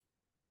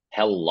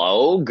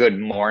Hello, good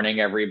morning,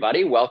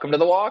 everybody. Welcome to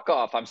the Walk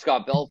Off. I'm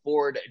Scott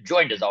Belford,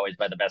 joined as always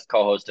by the best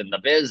co-host in the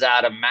biz,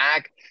 Adam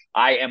Mack.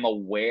 I am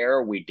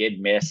aware we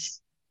did miss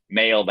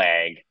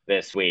mailbag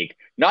this week.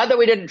 Not that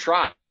we didn't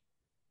try.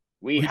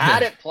 We We had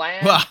did. it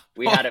planned. Well,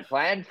 We had it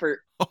planned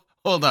for.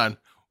 hold on.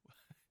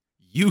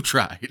 You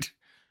tried.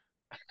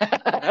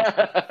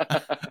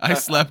 I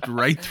slept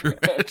right through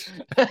it.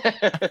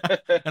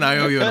 And I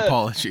owe you an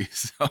apology.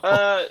 So,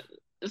 Uh,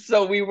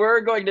 so we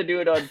were going to do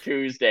it on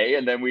Tuesday,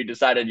 and then we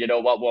decided, you know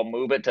what, we'll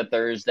move it to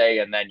Thursday.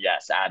 And then,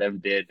 yes, Adam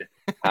did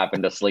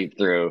happen to sleep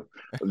through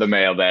the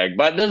mailbag.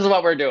 But this is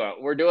what we're doing.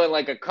 We're doing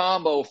like a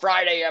combo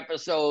Friday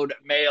episode,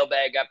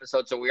 mailbag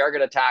episode. So we are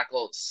going to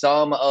tackle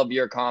some of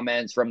your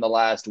comments from the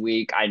last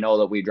week. I know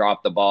that we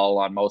dropped the ball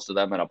on most of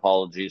them, and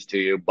apologies to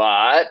you,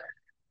 but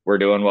we're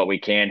doing what we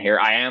can here.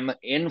 I am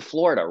in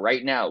Florida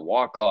right now.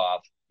 Walk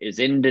off is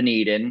in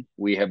Dunedin.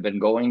 We have been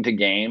going to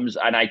games,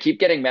 and I keep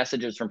getting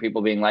messages from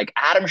people being like,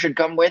 Adam should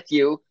come with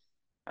you.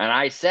 And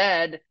I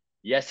said,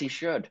 yes, he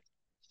should.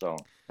 So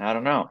I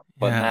don't know,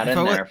 putting yeah, that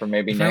in there for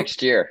maybe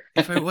next year.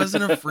 if I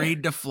wasn't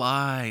afraid to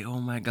fly, oh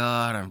my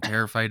god, I'm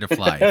terrified to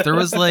fly. If there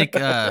was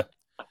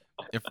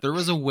if there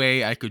was a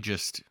way I could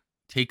just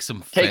take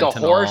some Take a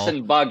horse fentanyl.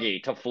 and buggy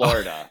to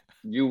Florida.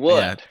 You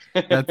Yeah,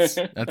 would.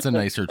 that's a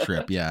nicer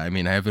trip. Yeah, I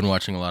mean, I've been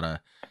watching a lot of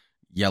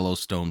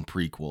Yellowstone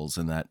prequels,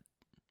 and that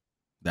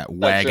That's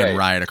wagon right.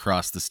 ride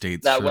across the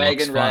states That sure looks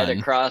wagon ride fun.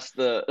 across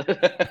the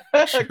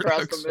Sure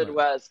across the looks fun.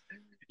 Midwest.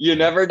 You Yeah.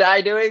 never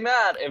die doing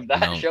that. If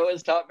that No, show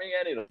has taught me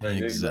anything,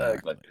 exactly.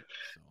 exactly.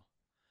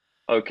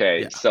 So,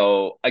 Okay, yeah.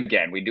 so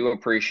again, we do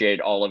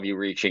appreciate all of you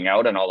reaching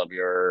out and all of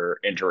your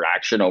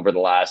interaction over the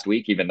last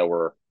week, even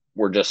though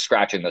we're just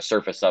scratching the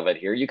surface of it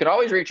here. You can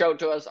always reach out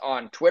to us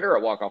on Twitter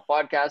at Walk Off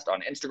Podcast,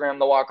 on Instagram,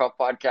 the Walk Off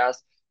Podcast.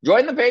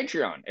 Join the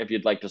Patreon if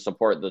you'd like to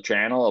support the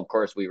channel. Of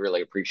course, we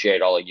really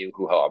appreciate all of you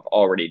who have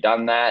already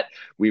done that.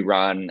 We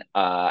run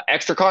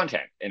extra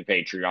content in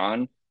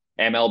Patreon,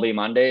 MLB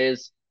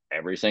Mondays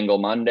every single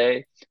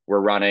Monday. We're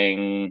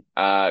running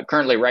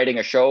currently writing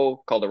a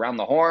show called Around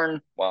the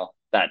Horn. Well,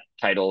 that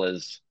title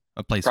is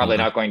A probably placeholder.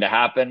 not going to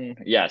happen.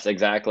 Yes,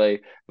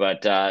 exactly.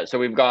 But so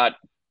we've got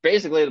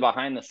basically the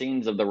behind the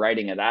scenes of the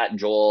writing of that.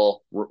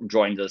 Joel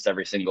joins us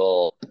every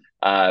single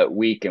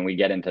week, and we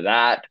get into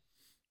that.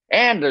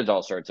 And there's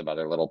all sorts of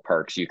other little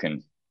perks. You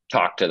can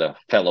talk to the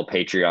fellow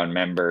Patreon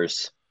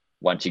members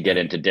once you get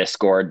Yeah. into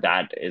Discord.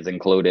 That is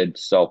included.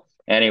 So,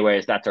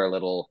 anyways, that's our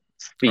little Ar-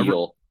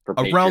 spiel for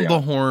Around the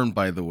Patreon. Horn,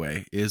 by the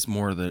way, is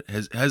more than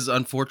has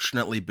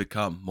unfortunately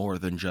become more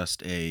than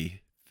just a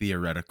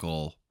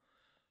theoretical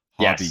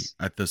hobby Yes.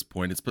 at this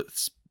point.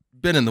 It's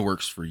been in the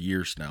works for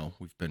years now.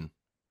 We've been,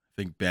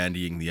 I think,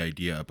 bandying the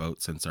idea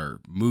about since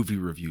our movie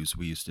reviews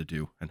we used to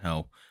do, and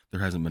how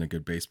there hasn't been a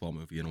good baseball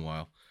movie in a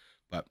while.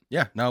 But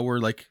yeah, now we're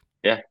like,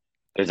 Yeah.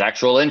 There's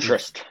actual we've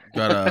interest.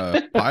 got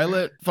a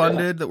pilot Yeah.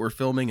 funded that we're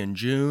filming in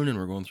June, and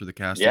we're going through the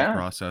casting Yeah.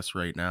 process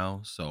right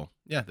now. So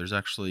yeah, there's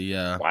actually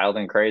Wild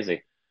and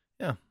crazy.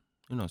 yeah,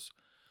 who knows?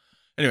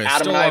 Anyway, Adam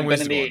still and a I long have been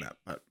ways in to go on the that.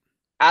 But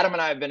Adam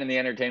and I have been in the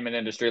entertainment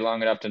industry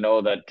long enough to know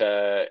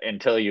that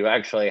until you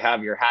actually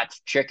have your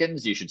hatched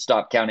chickens, you should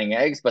stop counting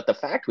eggs. But the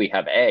fact we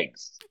have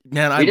eggs,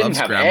 man, I we love didn't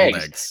have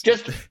scrambled eggs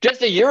eggs.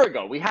 just a year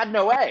ago. We had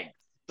no eggs.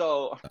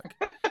 So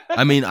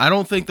I mean, I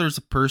don't think there's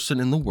a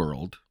person in the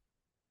world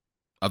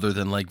other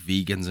than like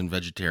vegans and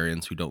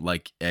vegetarians who don't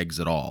like eggs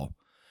at all.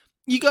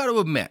 You got to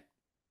admit,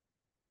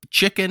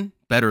 chicken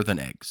better than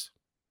eggs.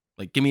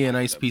 Like, give me a I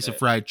nice would piece of admit,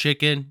 fried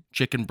chicken,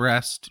 chicken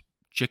breast,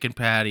 chicken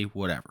patty,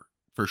 whatever.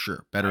 For sure,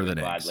 I better would than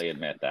eggs. gladly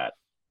admit that.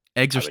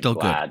 Eggs are I would still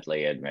good.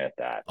 gladly admit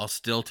that. I'll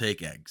still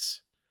take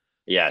eggs.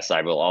 Yes,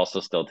 I will also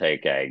still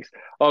take eggs.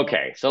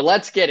 Okay, so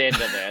let's get into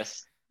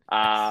this.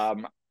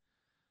 Um,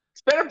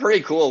 It's been a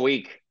pretty cool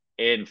week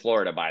in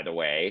Florida, by the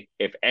way.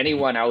 If Mhm.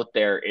 anyone out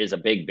there is a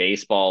big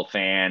baseball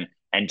fan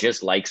and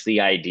just likes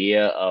the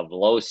idea of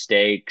low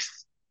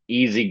stakes,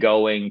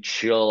 easygoing,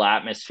 chill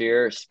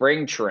atmosphere,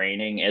 spring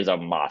training is a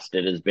must.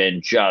 It has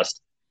been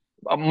just,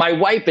 my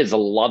wife is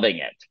loving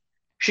it.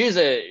 She's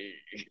a,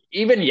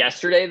 even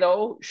yesterday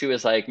though, she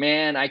was like,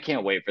 man, I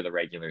can't wait for the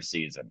regular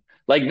season.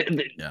 Like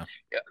Yeah.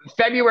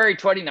 February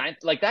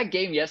 29th, like that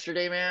game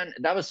yesterday, man,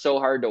 that was so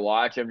hard to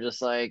watch. I'm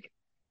just like,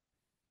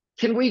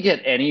 can we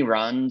get any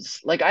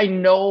runs? Like I Yeah.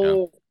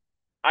 know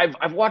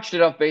I've watched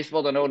enough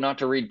baseball to know not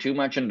to read too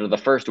much into the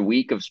first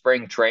week of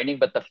spring training,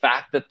 but the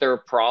fact that their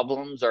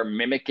problems are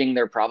mimicking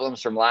their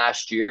problems from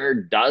last year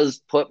does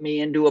put me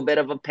into a bit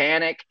of a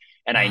panic.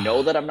 And I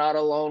know that I'm not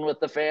alone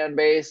with the fan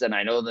base, and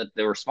I know that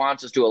the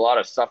responses to a lot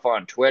of stuff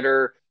on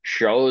Twitter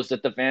shows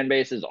that the fan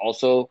base is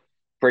also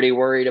pretty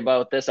worried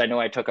about this. I know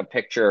I took a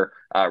picture.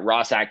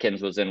 Ross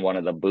Atkins was in one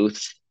of the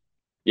booths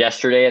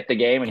yesterday at the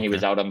game, and he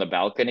was Okay. out on the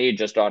balcony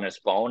just on his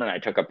phone, and I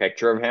took a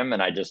picture of him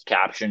and I just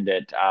captioned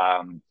it,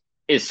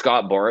 is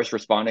Scott Boris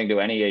responding to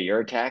any of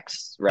your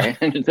texts, right?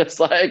 And it's just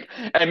like,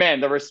 and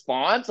man, the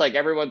response, like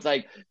everyone's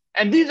like,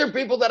 and these are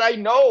people that I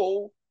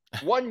know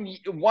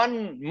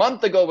one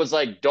month ago was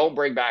like, don't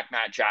bring back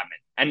Matt Chapman,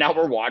 And now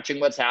we're watching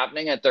what's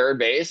happening at third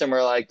base, and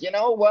we're like, you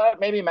know what?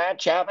 Maybe Matt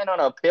Chapman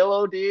on a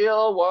pillow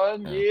deal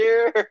 1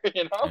 year,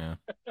 you know? Yeah.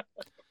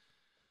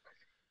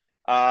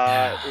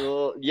 Yeah.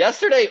 Well,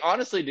 yesterday,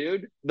 honestly,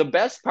 dude, the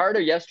best part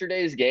of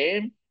yesterday's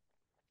game,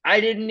 I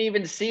didn't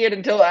even see it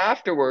until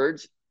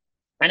afterwards.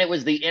 And it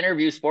was the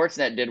interview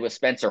Sportsnet did with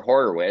Spencer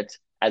Horowitz.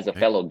 As a Okay.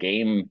 fellow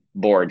game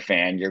board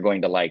fan, you're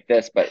going to like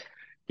this, but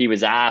he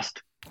was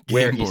asked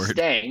where Game he's board.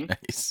 staying.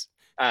 Nice.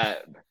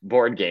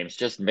 Board games,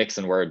 just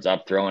mixing words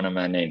up, throwing them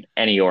in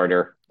any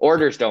order.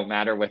 Orders don't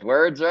matter with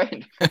words,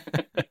 right? All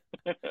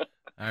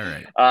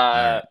right. Uh, All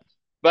right.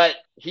 but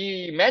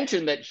he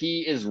mentioned that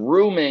he is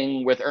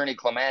rooming with Ernie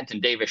Clement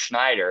and Davis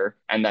Schneider,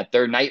 and that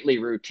their nightly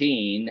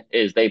routine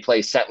is they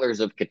play Settlers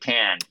of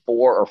Catan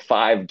 4 or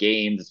 5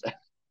 games.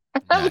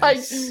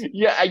 Nice.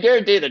 Yeah, I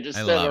guarantee they're just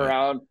I sitting love it.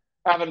 around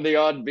having the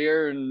odd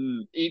beer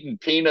and eating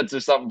peanuts or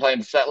something,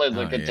 playing Settlers of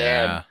Oh Catan.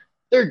 yeah.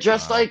 They're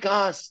just Wow. like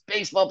us.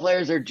 Baseball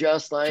players are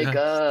just like Just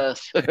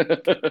us.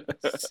 like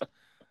us.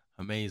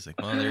 Amazing.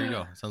 Well, there you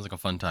go. Sounds like a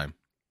fun time.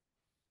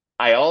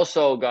 I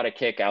also got a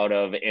kick out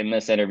of in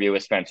this interview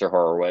with Spencer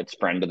Horowitz,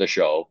 friend of the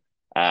show.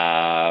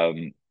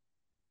 Um,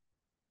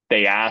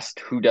 they asked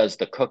who does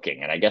the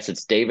cooking, and I guess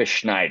it's Davis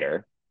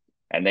Schneider.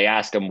 And they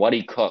asked him what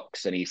he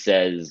cooks, and he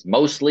says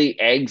mostly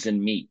eggs and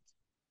meat.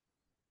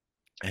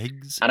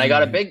 Eggs And and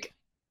meat.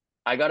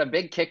 I got a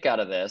big kick out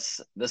of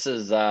this. This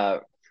is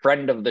a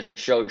friend of the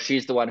show.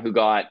 She's the one who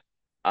got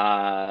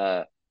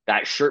that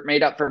shirt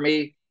made up for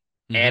me.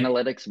 Mm-hmm.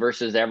 Analytics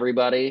versus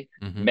everybody.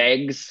 Mm-hmm.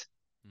 Megs,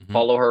 Mm-hmm.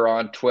 follow her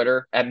on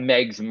Twitter at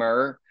Megs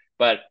Murr.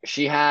 But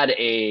she had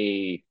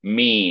a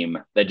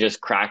meme that just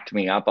cracked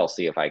me up. I'll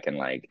see if I can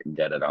like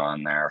get it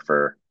on there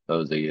for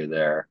those of you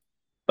there.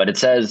 But it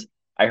says,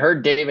 I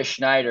heard Davis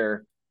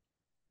Schneider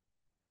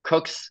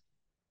cooks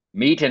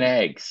meat and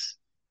eggs.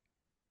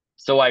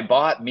 So I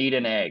bought meat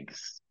and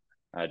eggs.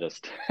 I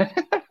just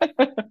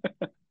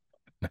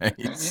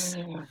Nice.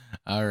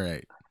 All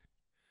right.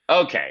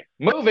 Okay,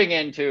 moving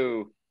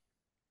into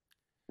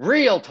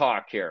real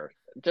talk here.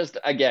 Just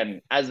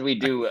again, as we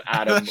do,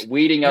 Adam,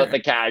 weeding out the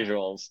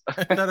casuals.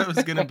 I thought it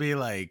was gonna be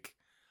like,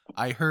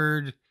 I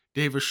heard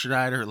David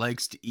Schneider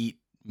likes to eat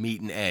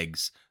meat and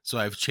eggs, so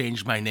I've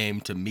changed my name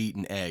to Meat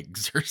and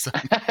Eggs or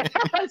something.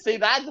 See,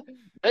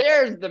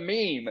 there's the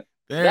meme.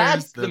 There's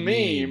That's the the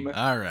meme. meme.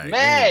 All right,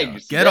 there you go.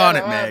 Megs, Get get on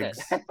it, on it.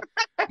 Megs.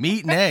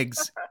 Meat and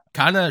eggs,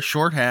 kind of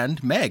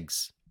shorthand.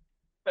 Megs.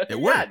 It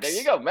Yeah, there you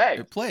works. go, Megs.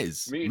 It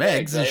plays. Meat and Megs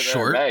eggs, is right there,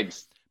 short.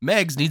 Megs.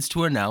 Megs needs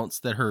to announce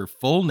that her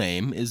full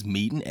name is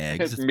Meat and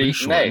Eggs. It's been Meat and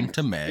shortened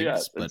to eggs. Megs, Yeah,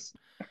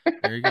 but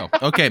there you go.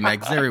 Okay,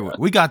 Megs, there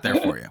we got there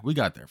for you. We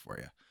got there for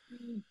you.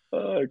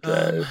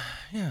 Okay.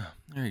 Yeah,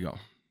 there you go.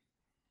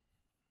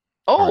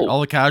 Oh, all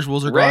the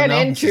casuals are gone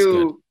now. This is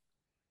good.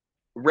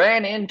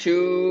 Ran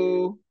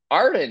into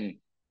Arden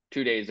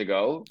 2 days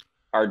ago.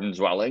 Arden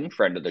Zwelling,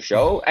 friend of the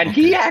show, Oh, and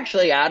okay. he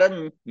actually,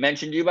 Adam,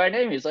 mentioned you by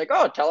name. He's like,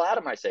 "Oh, tell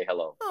Adam I say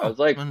hello." I was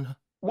like,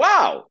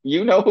 "Wow,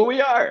 you know who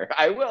we are."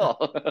 I will.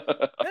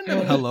 And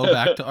hello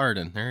back to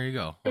Arden. There you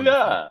go.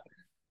 Wonderful.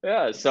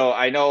 Yeah. So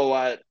I know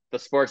what the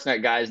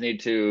Sportsnet guys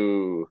need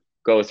to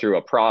go through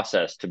a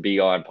process to be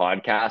on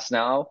podcasts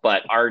now,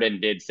 but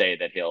Arden did say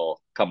that he'll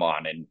come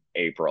on in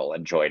April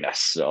and join us.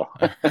 So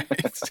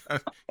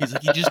he's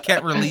like, you just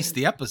can't release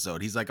the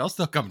episode. He's like, I'll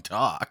still come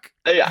talk.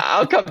 Yeah,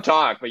 I'll come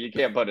talk, but you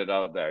can't put it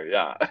out there.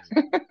 Yeah.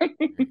 There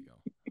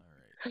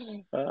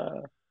you go.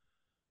 All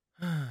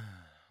right.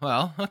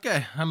 Well,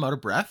 okay. I'm out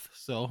of breath,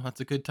 so that's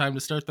a good time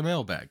to start the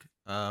mailbag.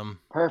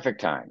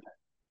 Perfect time.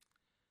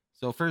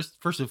 So first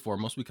and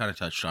foremost, we kind of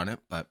touched on it,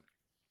 but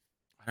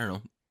I don't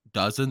know,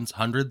 dozens,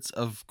 hundreds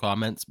of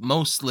comments,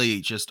 mostly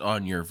just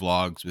on your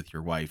vlogs with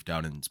your wife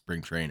down in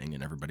spring training,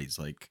 and everybody's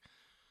like,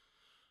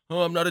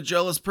 oh, I'm not a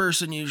jealous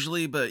person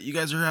usually, but you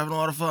guys are having a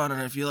lot of fun,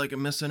 and I feel like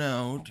I'm missing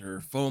out, or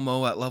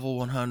FOMO at level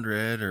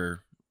 100,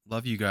 or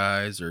love you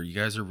guys, or you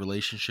guys are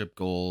relationship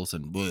goals,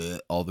 and bleh,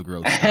 all the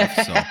gross stuff.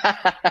 So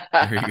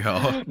there you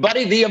go.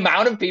 Buddy, the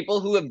amount of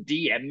people who have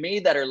DM'd me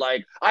that are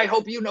like, I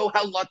hope you know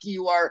how lucky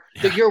you are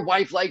that your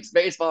wife likes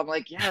baseball. I'm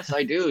like, yes,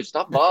 I do.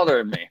 Stop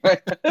bothering me.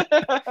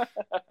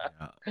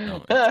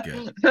 No,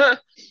 it's good.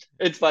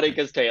 It's funny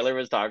because Taylor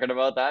was talking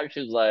about that.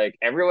 She's like,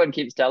 everyone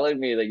keeps telling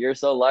me that you're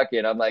so lucky.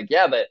 And I'm like,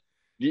 yeah, but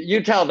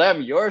you tell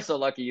them you're so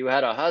lucky you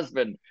had a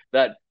husband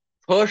that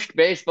pushed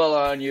baseball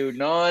on you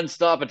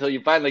nonstop until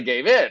you finally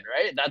gave in,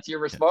 right? That's your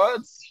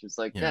response? Yes. She's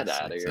like, get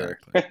out of here.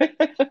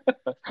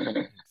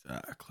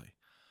 Exactly.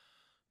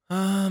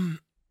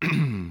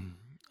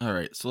 All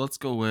right, so let's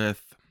go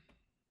with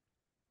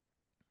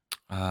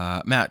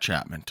Matt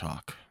Chapman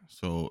talk.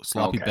 So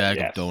Sloppy Bag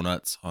of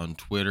Donuts on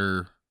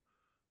Twitter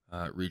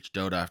reached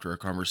out after a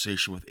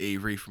conversation with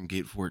Avery from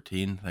Gate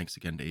 14. Thanks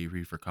again to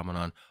Avery for coming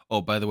on.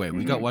 Oh, by the way,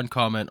 we got one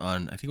comment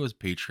on, I think it was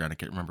Patreon. I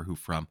can't remember who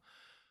from.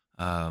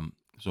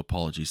 So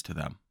apologies to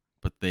them.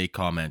 But they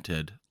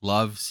commented,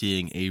 love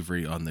seeing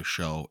Avery on the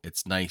show.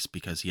 It's nice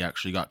because he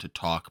actually got to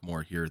talk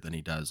more here than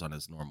he does on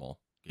his normal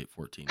Gate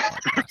 14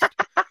 podcast.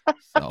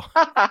 So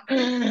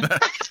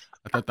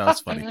I thought that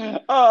was funny.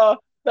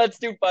 That's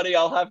too funny.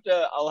 I'll have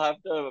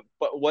to.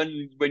 But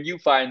when you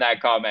find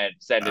that comment,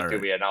 send All it to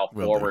right, me, and I'll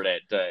will do. forward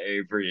it to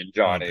Avery and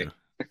Will Johnny. do.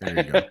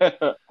 There you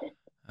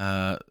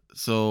go.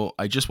 So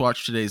I just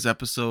watched today's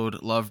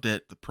episode, loved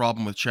it. The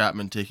problem with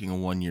Chapman taking a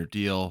 1-year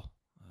deal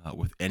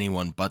with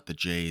anyone but the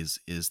Jays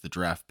is the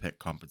draft pick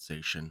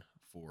compensation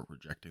for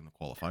rejecting the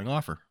qualifying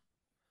offer.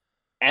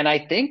 And I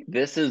think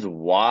this is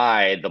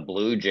why the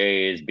Blue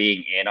Jays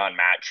being in on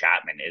Matt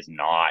Chapman is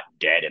not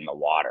dead in the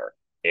water.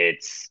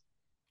 It's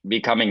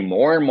becoming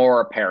more and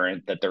more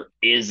apparent that there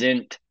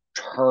isn't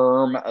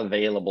term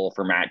available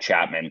for Matt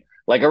Chapman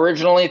like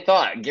originally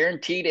thought.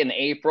 Guaranteed in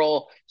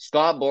April,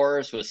 Scott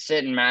Boras was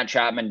sitting Matt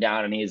Chapman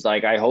down and he's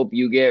like, I hope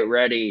you get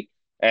ready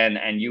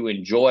and you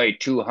enjoy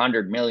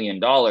 $200 million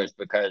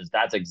because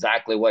that's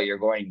exactly what you're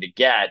going to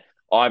get.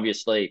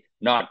 Obviously,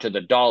 not to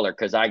the dollar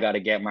because I got to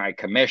get my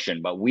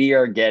commission, but we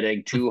are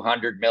getting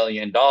 $200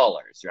 million,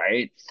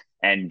 right?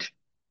 And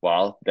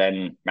well,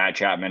 then Matt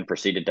Chapman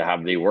proceeded to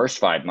have the worst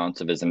 5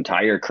 months of his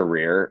entire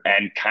career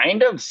and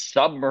kind of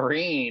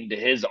submarined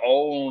his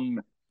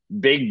own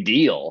big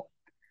deal.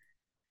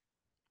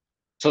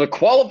 So the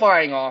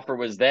qualifying offer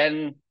was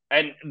then,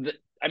 I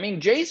mean,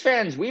 Jays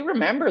fans, we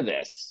remember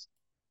this.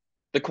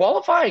 The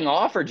qualifying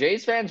offer,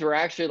 Jays fans were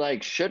actually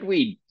like, should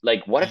we,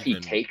 like, what if he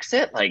Even takes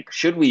it? Like,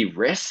 should we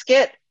risk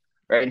it?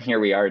 Right. And here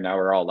we are now.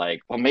 We're all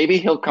like, well, maybe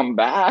he'll come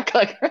back.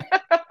 Like,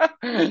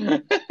 yeah,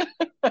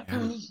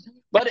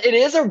 but it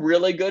is a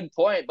really good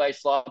point by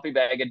Sloppy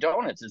Bag of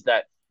Donuts is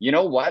that, you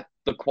know what?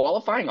 The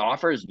qualifying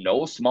offer is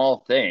no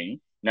small thing.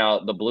 Now,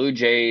 the Blue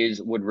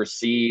Jays would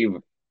receive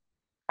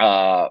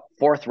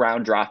fourth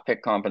round draft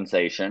pick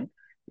compensation,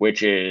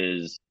 which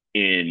is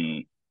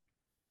in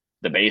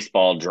the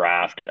baseball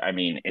draft. I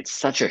mean, it's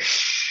such a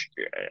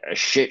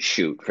shit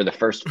shoot for the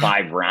first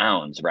 5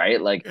 rounds,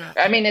 right? Like, yeah,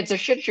 I mean, it's a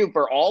shit shoot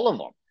for all of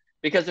them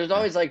because there's yeah.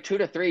 always like 2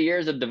 to 3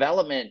 years of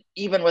development,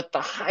 even with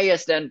the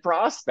highest end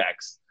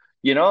prospects.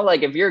 You know,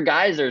 like if your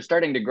guys are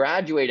starting to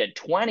graduate at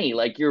 20,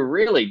 like you're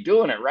really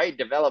doing it right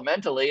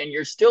developmentally and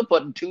you're still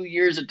putting 2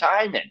 years of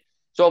time in.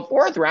 So a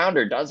fourth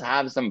rounder does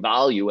have some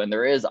value and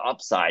there is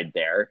upside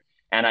there.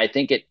 And I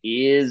think it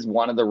is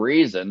one of the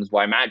reasons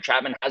why Matt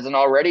Chapman hasn't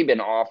already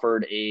been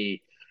offered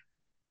a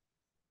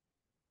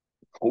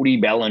Cody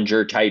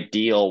Bellinger type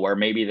deal where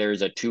maybe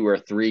there's a 2 or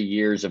 3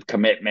 years of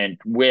commitment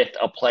with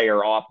a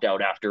player opt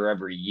out after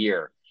every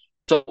year.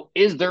 So,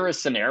 is there a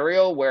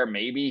scenario where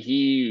maybe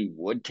he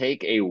would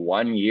take a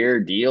 1 year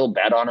deal,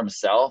 bet on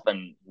himself,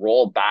 and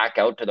roll back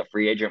out to the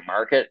free agent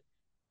market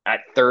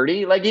at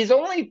 30? Like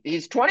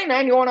he's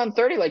 29 going on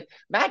 30. Like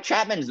Matt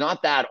Chapman's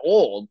not that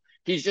old.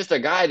 He's just a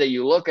guy that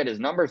you look at his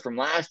numbers from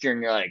last year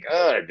and you're like,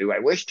 do I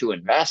wish to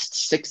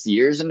invest 6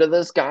 years into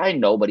this guy?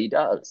 Nobody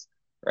does,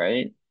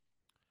 right?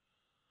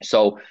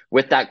 So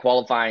with that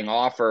qualifying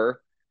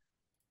offer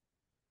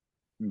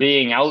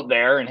being out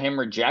there and him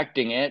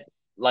rejecting it,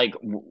 like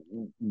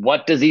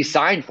what does he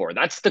sign for?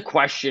 That's the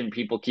question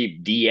people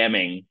keep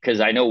DMing because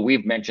I know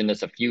we've mentioned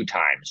this a few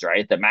times,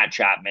 right? That Matt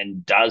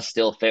Chapman does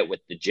still fit with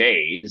the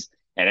Jays,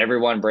 and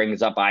everyone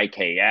brings up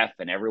IKF,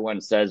 and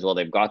everyone says, well,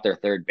 they've got their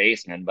third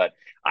baseman, but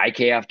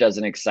IKF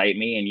doesn't excite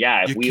me. And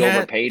yeah, if You we can't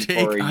overpaid for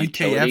take a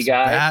utility IKF's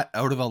guy, bat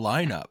out of a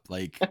lineup.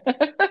 Like,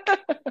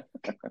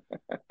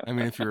 I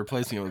mean, if you're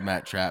replacing it with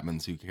Matt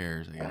Chapman's, who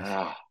cares? I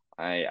guess.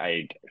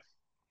 I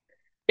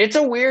it's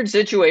a weird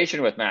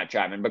situation with Matt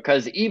Chapman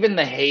because even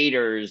the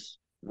haters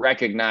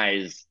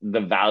recognize the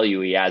value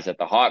he has at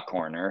the hot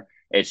corner.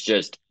 It's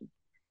just,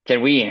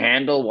 can we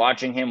handle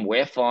watching him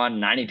whiff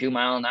on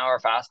 92-mile-an-hour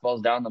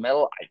fastballs down the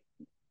middle?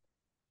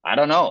 I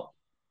don't know.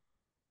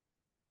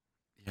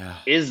 Yeah.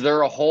 Is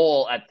there a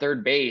hole at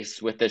third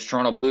base with this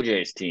Toronto Blue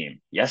Jays team?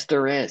 Yes,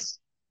 there is.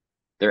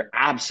 There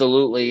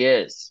absolutely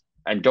is.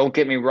 And don't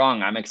get me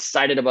wrong, I'm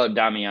excited about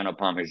Damiano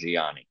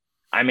Parmigiani.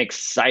 I'm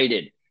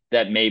excited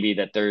that maybe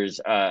that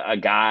there's a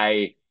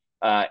guy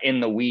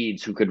in the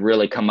weeds who could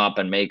really come up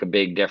and make a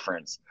big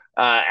difference.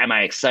 Am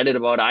I excited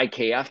about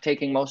IKF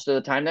taking most of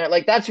the time there?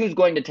 Like that's who's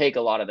going to take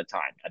a lot of the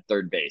time at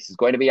third base. It's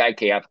going to be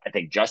IKF. I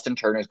think Justin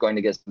Turner is going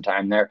to get some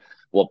time there.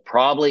 We'll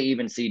probably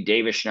even see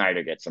Davis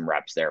Schneider get some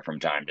reps there from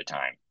time to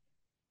time.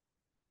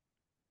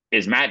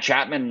 Is Matt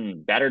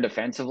Chapman better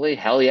defensively?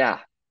 Hell yeah.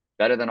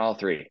 Better than all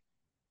three.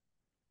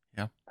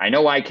 Yeah. I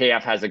know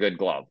IKF has a good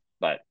glove,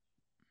 but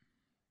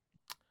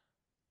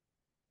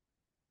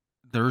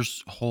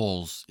There's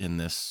holes in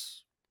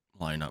this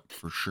lineup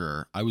for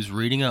sure. I was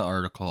reading an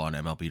article on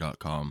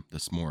MLB.com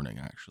this morning,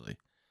 actually.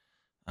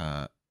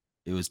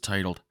 It was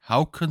titled,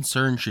 How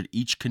Concerned Should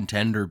Each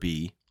Contender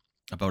Be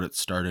About Its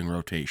Starting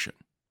Rotation?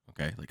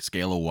 Okay, like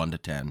scale of 1 to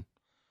 10,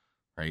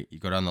 right? You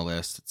go down the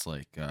list, it's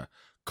like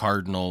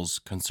Cardinals,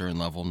 concern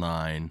level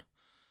 9,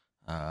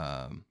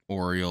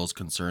 Orioles,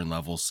 concern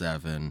level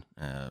 7,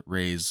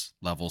 Rays,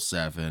 level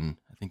 7.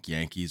 I think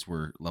Yankees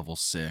were level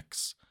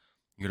 6.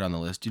 You go down the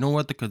list. Do you know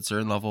what the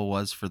concern level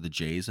was for the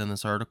Jays in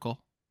this article?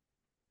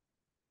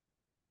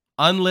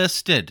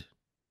 Unlisted.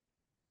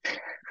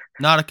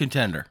 Not a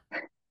contender.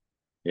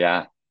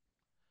 yeah.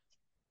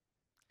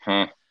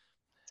 Huh.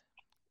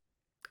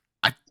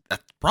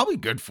 That's probably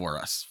good for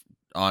us.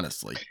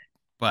 honestly.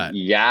 But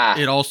Yeah.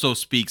 it also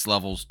speaks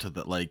levels to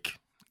the, like,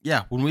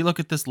 yeah, when we look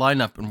at this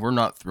lineup and we're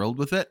not thrilled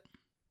with it,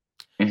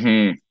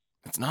 Hmm.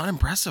 it's not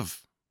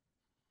impressive.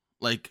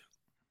 Like,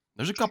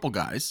 there's a couple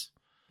guys,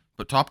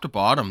 but top to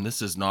bottom,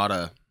 this is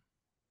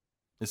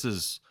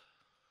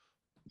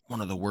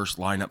one of the worst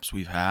lineups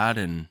we've had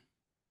in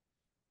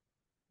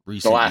The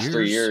recent last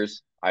three years.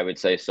 years, I would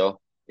say so.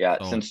 Yeah,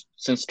 So,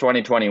 since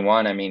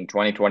 2021, I mean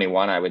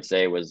 2021, I would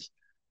say was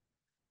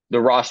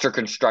the roster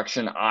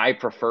construction I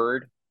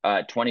preferred.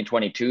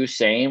 2022,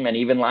 same, and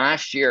even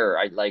last year,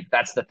 I like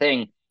that's the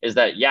thing is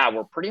that yeah,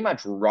 we're pretty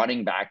much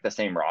running back the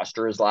same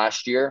roster as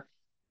last year,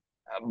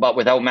 but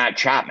without Matt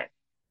Chapman.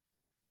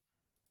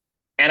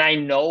 And I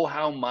know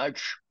how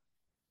much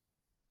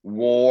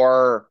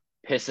War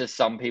pisses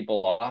some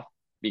people off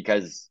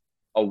because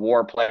a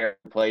War player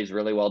plays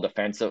really well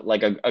defensive.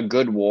 Like a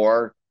good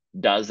War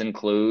does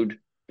include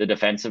the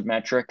defensive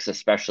metrics,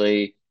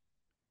 especially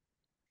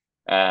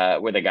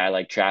with a guy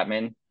like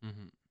Chapman,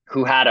 mhm.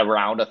 who had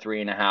around a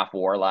 3.5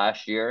 War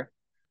last year.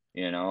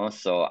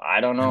 So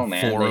I don't know, And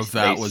man. 4 They of they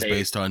that was say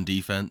based on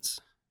defense.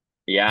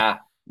 yeah,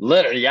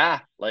 literally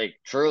yeah, like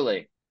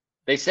truly.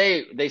 They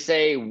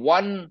say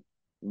one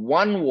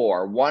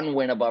War, one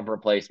win above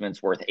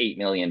replacement's worth $8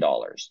 million.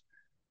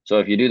 So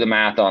if you do the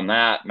math on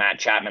that, Matt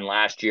Chapman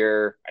last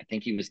year, I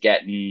think he was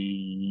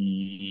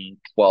getting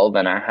 12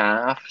 and a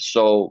half.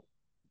 So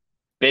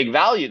big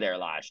value there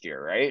last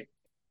year, right?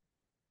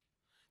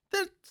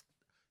 That,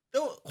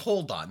 oh,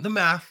 hold on. The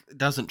math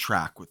doesn't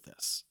track with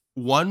this.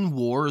 One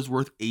war is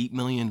worth $8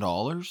 million?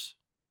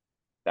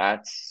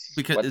 That's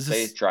Because what is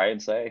they this try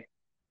and say.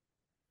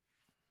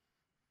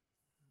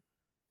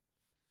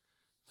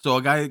 so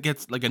a guy that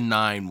gets like a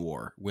 9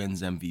 war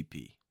wins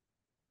MVP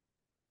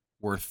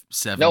worth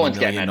No $70 one's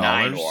getting million a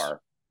 9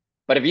 War.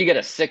 But if you get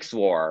a 6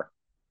 War,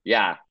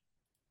 yeah.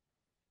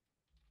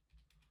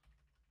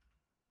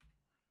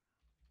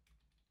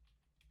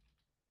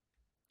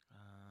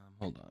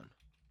 Hold on.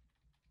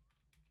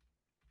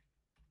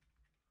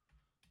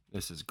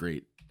 This is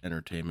great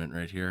entertainment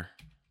right here.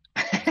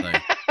 As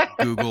I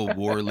Google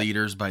war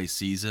leaders by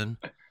season.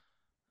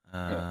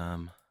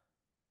 Oh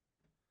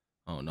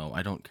no,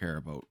 I don't care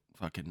about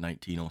fucking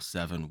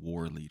 1907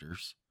 war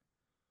leaders.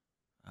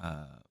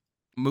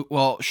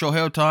 Well,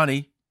 Shohei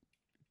Ohtani,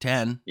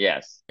 10.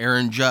 Yes.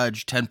 Aaron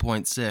Judge,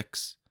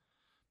 10.6.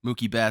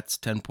 Mookie Betts,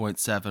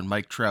 10.7.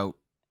 Mike Trout,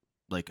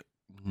 like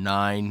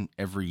 9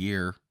 every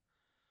year.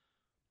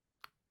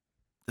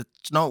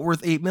 It's not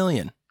worth $8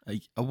 million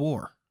a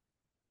war.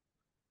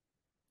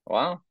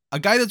 Well, A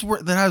guy that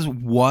has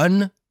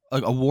one,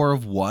 like a war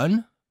of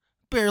one,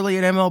 barely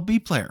an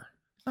MLB player.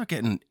 He's not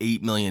getting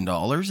 $8 million,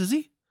 is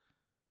he?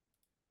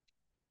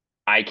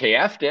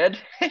 IKF did.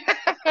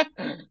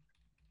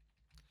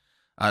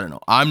 I don't know.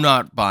 I'm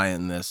not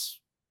buying this.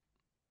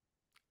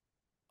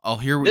 I'll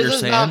hear what This you're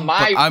is not saying,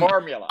 but my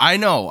formula. I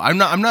know. I'm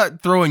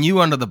not throwing you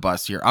under the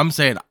bus here. I'm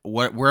saying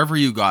wherever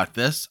you got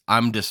this,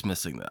 I'm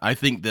dismissing that. I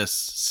think this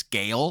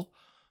scale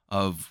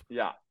of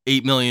Yeah.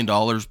 $8 million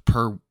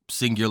per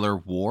singular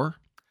war,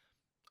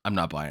 I'm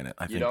not buying it.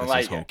 I You think don't this is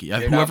like it. hokey. You're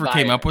not Whoever came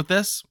buying up it. with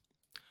this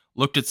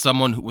looked at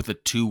someone with a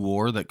 2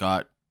 war that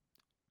got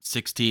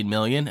 16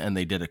 million and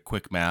they did a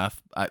quick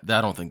math. I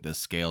don't think this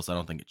scales. I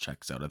don't think it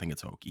checks out. I think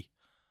it's hokey.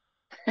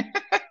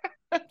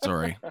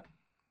 Sorry.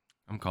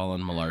 I'm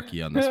calling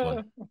malarkey on this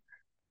one.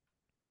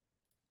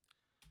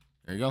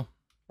 There you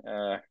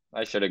go.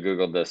 I should have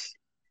Googled this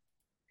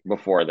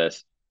before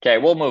this. Okay,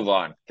 we'll move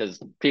on because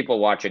people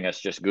watching us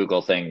just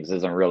Google things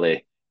isn't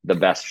really the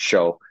best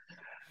show.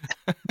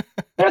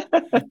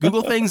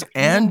 Google things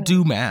and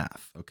do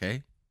math,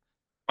 okay?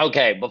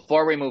 Okay,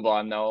 before we move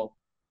on though,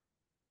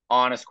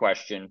 honest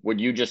question. Would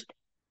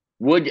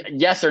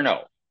yes or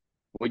no?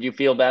 Would you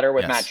feel better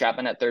with Matt Yes.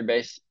 Chapman at third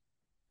base?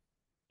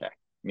 Okay,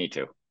 me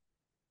too.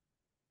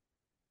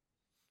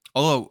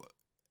 Although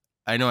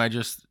I know I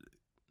just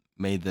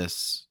made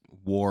this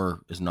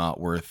war is not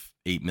worth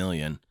 8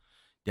 million.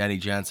 Danny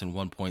Jansen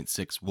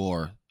 1.6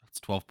 war. That's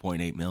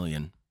 12.8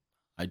 million.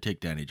 I'd take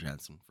Danny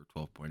Jansen for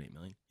 12.8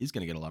 million. He's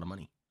going to get a lot of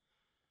money.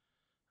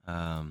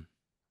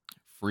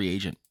 Free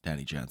agent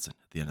Danny Jansen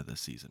at the end of this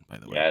season, by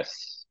the way.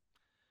 Yes.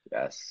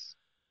 Yes.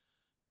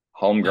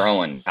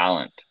 Homegrown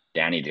talent,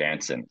 Danny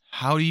Jansen.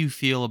 How do you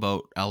feel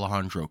about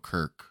Alejandro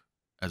Kirk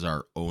as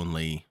our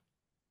only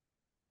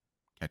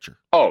catcher?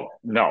 Oh,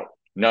 no.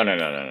 No, no,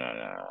 no, no, no,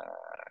 no.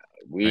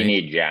 We Right?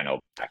 need Jano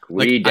back.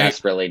 Like We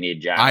desperately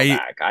need Jano I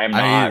back. I'm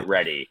I not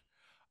ready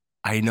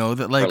I know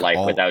that for like life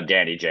all without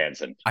Danny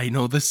Jansen. I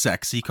know the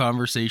sexy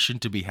conversation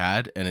to be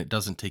had, and it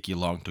doesn't take you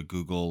long to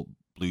Google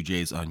Blue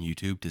Jays on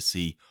YouTube to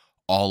see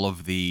all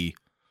of the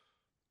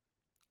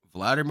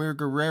Vladimir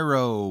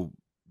Guerrero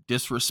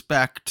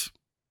disrespect,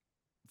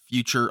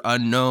 future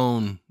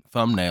unknown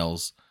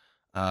thumbnails.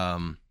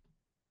 Um,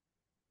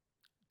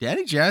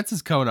 Danny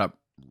Jansen's coming up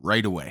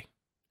right away,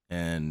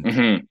 and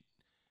Mm-hmm.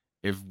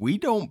 if we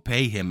don't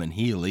pay him and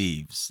he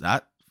leaves,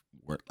 that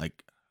we're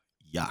like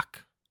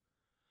yuck.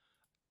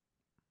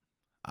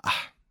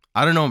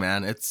 I don't know,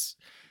 man. It's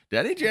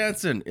Danny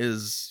Jansen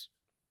is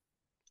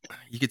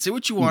You could say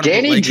what you want about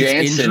Danny like his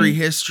injury Jansen.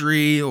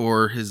 history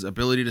or his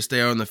ability to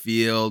stay on the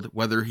field,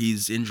 whether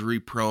he's injury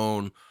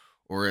prone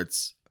or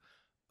it's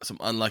some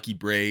unlucky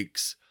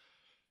breaks.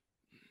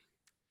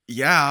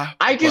 Yeah,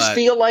 I just but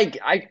feel like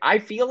I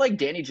feel like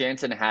Danny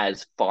Jansen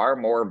has far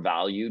more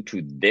value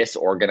to this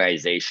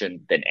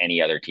organization than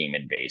any other team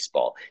in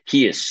baseball.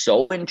 He is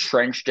so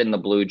entrenched in the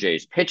Blue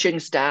Jays pitching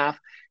staff.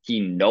 He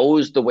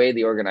knows the way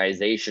the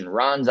organization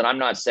runs. And I'm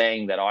not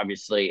saying that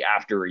obviously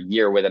after a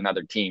year with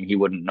another team, he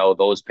wouldn't know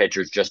those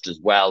pitchers just as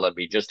well and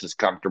be just as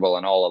comfortable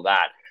and all of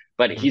that.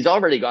 But Mhm. he's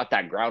already got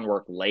that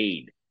groundwork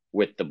laid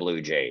with the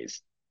Blue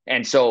Jays.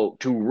 And so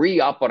to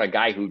re up on a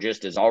guy who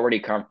just is already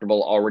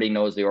comfortable, already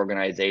knows the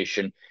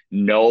organization,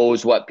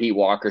 knows what Pete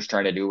Walker's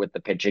trying to do with the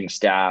pitching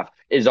staff,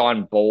 is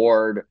on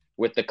board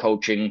with the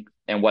coaching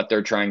and what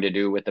they're trying to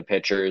do with the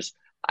pitchers.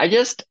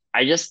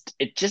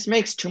 It just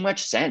makes too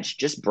much sense.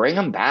 Just bring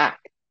them back.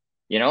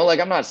 Like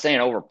I'm not saying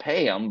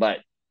overpay them, but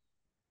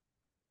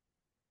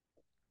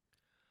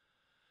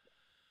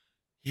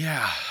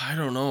Yeah, I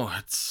don't know.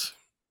 It's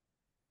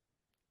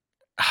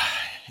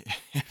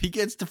if he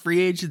gets to free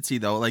agency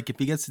though, like if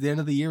he gets to the end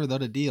of the year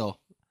without a deal,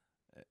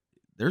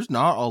 there's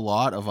not a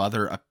lot of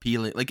other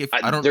appealing. Like if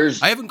I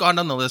there's haven't gone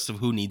down the list of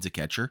who needs a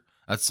catcher.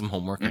 That's some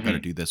homework I got to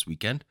mhm. do this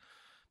weekend.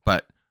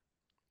 But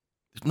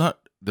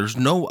there's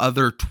no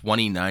other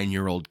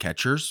 29-year-old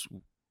catchers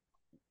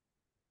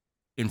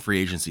in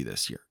free agency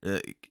this year.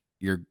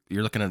 You're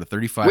looking at a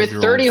With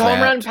 35-year-old 30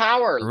 home run vet.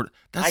 power. Or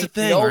that's the I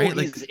thing, know right?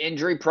 Like he's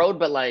injury prone,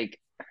 but like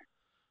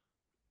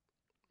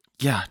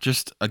yeah,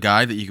 just a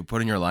guy that you could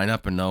put in your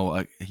lineup and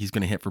know he's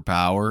going to hit for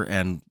power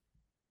and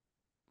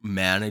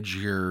manage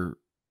your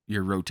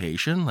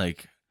rotation.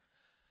 Like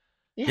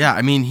yeah, yeah,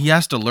 I mean, he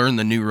has to learn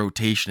the new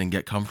rotation and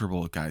get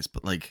comfortable with guys,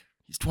 but like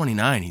he's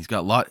 29, he's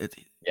got a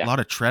yeah, lot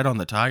of tread on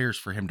the tires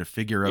for him to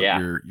figure out yeah.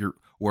 your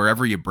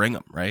wherever you bring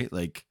him, right?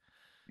 Like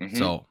Hmm.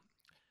 so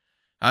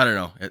I don't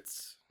know.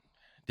 It's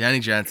Danny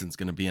Jansen's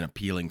going to be an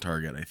appealing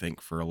target, I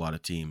think, for a lot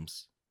of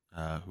teams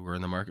who are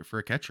in the market for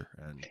a catcher,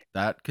 and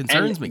that And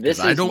concerns me because this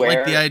I is don't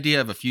like the where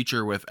idea of a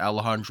future with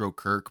Alejandro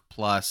Kirk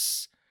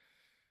plus.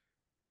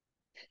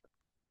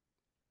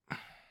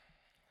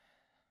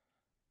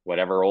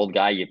 whatever old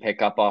guy you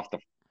pick up off the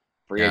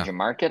free Yeah, agent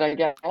market, I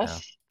yeah.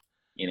 guess.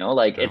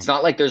 Like I it's don't.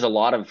 not like there's a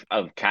lot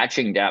of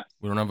catching depth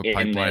We don't have a in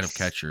pipeline of this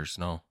catchers.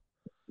 No.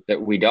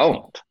 that we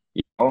don't.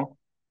 You know,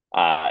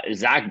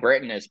 Zach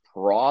Britton is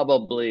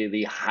probably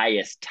the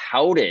highest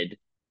touted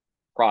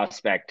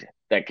prospect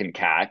that can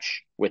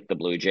catch with the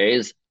Blue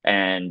Jays,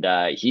 and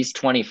he's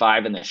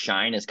 25, and the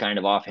shine is kind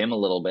of off him a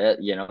little bit.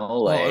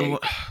 Well, and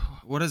Like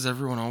what does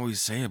everyone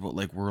always say about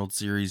like World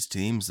Series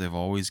teams? They've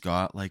always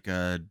got like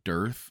a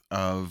dearth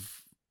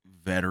of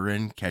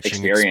veteran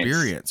catching experience,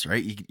 experience,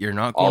 right? You're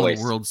not going to the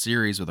always. World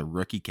Series with a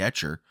rookie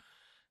catcher,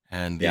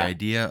 and the Yeah.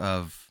 idea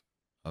of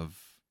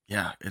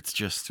yeah, it's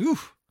just whew,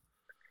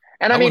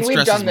 And I that one mean,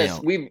 stresses me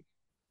out.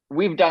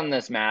 we've done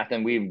this math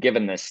and we've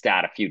given this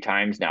stat a few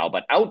times now,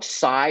 but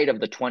outside of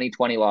the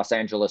 2020 Los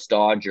Angeles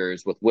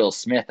Dodgers with Will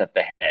Smith at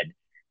the head,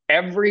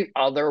 every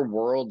other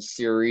World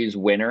Series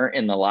winner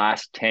in the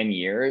last 10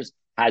 years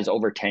has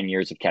over 10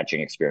 years of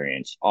catching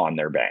experience on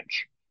their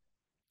bench.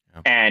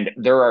 Yeah. And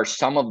there are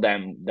some of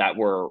them that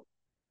were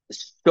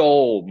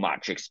so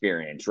much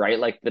experience, right?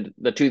 Like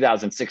the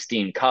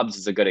 2016 Cubs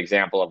is a good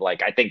example of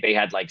like I think they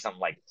had like some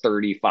like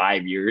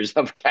 35 years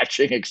of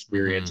catching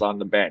experience Mm-hmm. on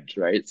the bench,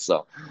 right?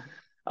 So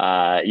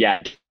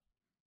yeah,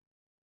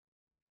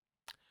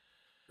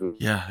 who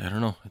Yeah, I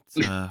don't know. It's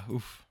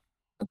oof.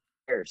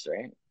 cares,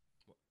 right?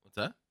 What's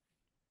that?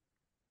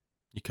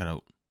 You cut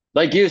out.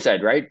 Like you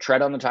said, right?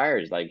 Tread on the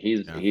tires. Like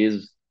Yeah.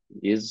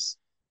 he's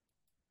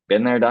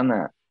been there, done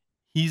that.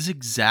 He's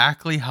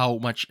exactly how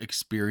much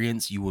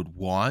experience you would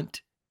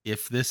want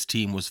if this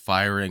team was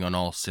firing on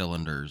all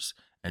cylinders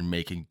and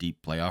making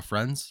deep playoff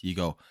runs. You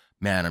go,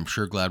 man, I'm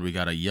sure glad we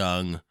got a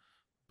young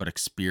but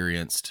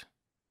experienced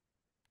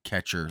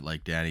catcher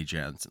like Danny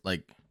Jansen.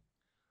 Like,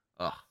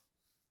 ugh.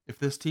 If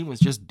this team was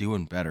just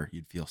doing better,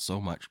 you'd feel so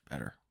much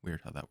better.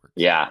 Weird how that works.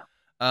 Yeah.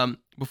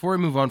 Before we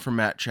move on from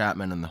Matt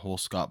Chapman and the whole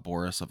Scott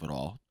Boras of it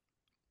all,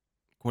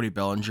 Cody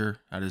Bellinger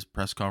had his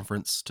press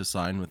conference to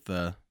sign with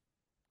the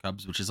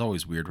Cubs, which is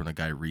always weird when a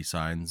guy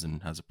resigns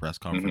and has a press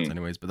conference, Hmm.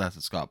 anyways. But that's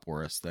a Scott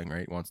Boras thing,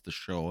 right? He wants the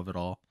show of it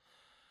all.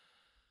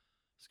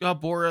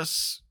 Scott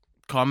Boras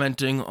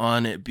commenting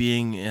on it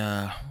being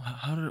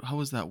how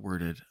was that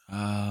worded?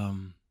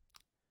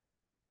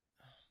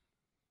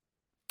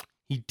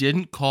 He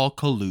didn't call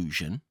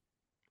collusion,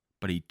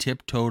 but he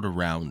tiptoed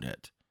around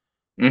it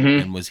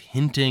Hmm. and was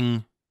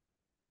hinting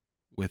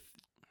with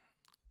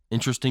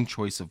interesting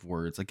choice of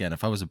words. Again,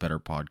 if I was a better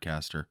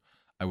podcaster,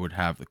 I would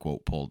have the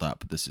quote pulled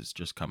up. This is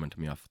just coming to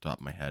me off the top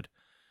of my head.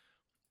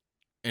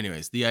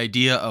 Anyways, the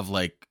idea of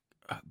like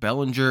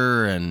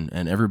Bellinger and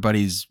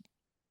everybody's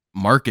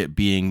market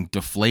being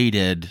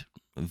deflated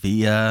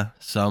via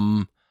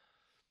some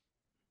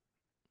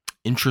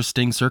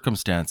interesting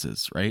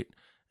circumstances, right?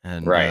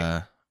 And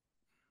Right.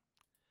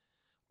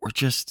 we're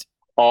just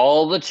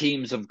All the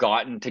teams have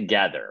gotten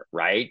together,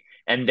 right?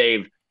 And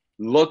they've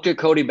looked at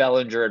Cody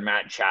Bellinger and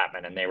Matt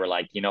Chapman, and they were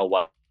like, you know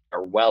what?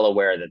 Are well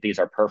aware that these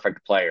are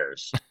perfect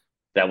players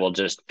that will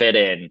just fit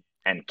in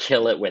and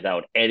kill it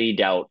without any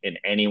doubt in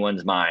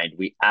anyone's mind.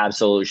 We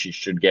absolutely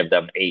should give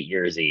them 8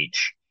 years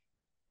each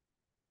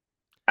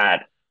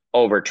at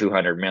over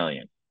 200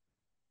 million.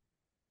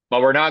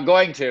 But we're not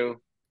going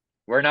to.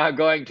 We're not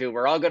going to.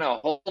 We're all going to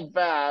hold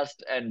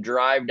fast and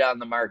drive down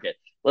the market.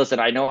 Listen,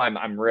 I know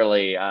I'm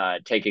really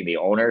taking the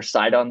owner's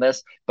side on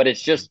this, but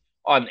it's just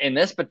on in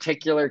this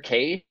particular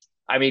case.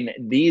 I mean,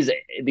 these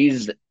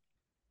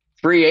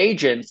free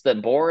agents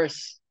that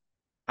Boris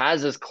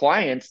has as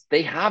clients,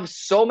 they have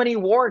so many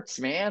warts,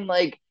 man.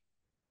 Like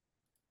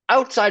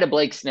outside of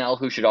Blake Snell,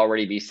 who should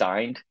already be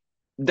signed,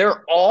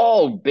 they're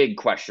all big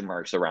question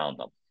marks around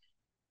them.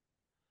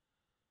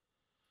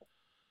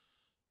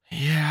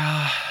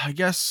 Yeah, I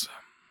guess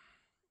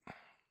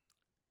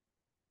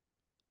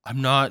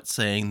I'm not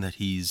saying that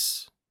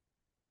he's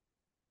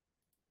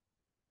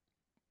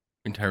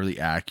entirely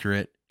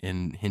accurate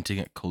in hinting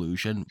at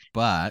collusion,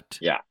 but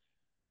Yeah,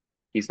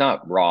 he's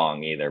not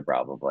wrong either,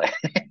 probably.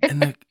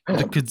 and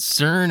the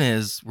concern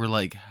is we're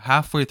like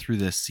halfway through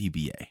this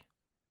CBA.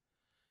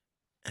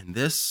 And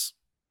this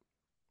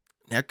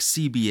next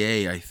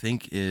CBA I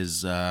think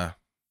is like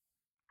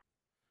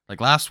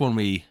last one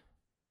we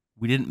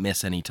didn't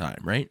miss any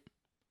time, right?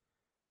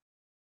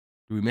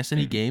 Did we miss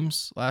any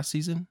games last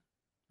season?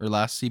 Or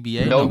last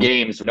CBA? No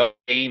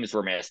games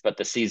were missed, but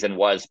the season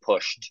was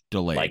pushed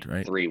Delayed, like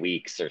right? 3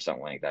 weeks or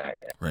something like that.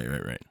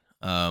 Right.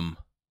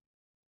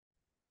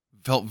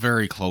 Felt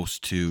very close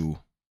to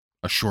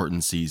a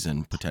shortened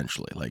season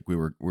potentially. Like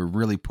we're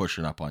really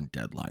pushing up on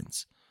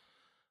deadlines.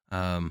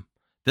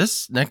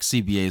 This next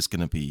CBA is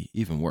going to be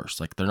even worse.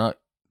 Like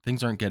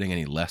things aren't getting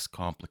any less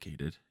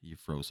complicated. You've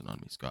frozen on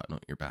me, Scott. No,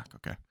 you're back.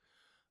 Okay.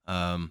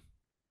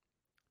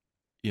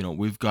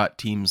 We've got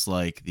teams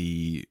like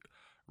the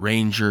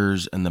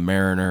Rangers and the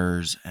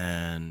Mariners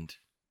and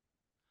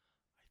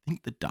I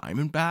think the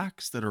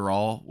Diamondbacks that are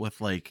all with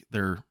like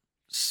their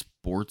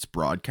sports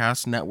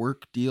broadcast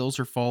network deals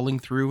are falling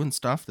through and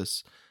stuff.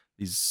 These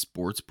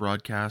sports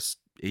broadcast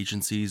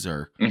agencies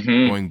are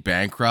going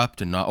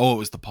bankrupt and not. Oh, it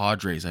was the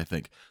Padres, I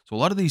think. So a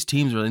lot of these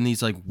teams are in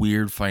these like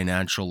weird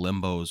financial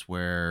limbos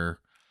where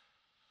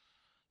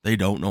they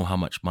don't know how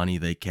much money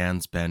they can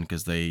spend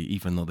because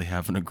even though they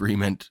have an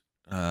agreement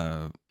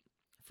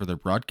for their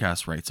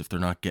broadcast rights, if they're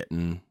not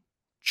getting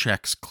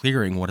checks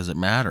clearing, what does it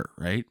matter,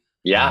 right?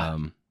 Yeah.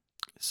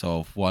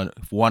 So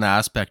if one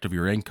aspect of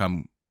your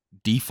income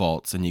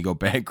defaults and you go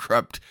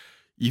bankrupt,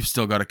 you've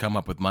still got to come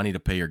up with money to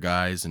pay your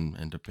guys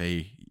and to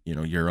pay,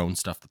 your own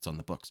stuff that's on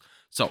the books.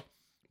 So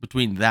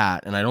between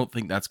that, and I don't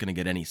think that's going to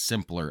get any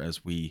simpler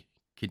as we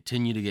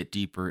continue to get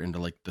deeper into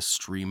like the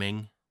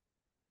streaming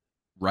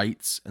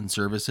rights and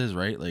services,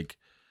 right? Like,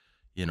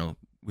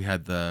 we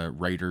had the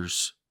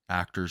writers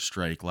actors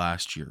strike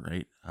last year,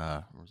 right?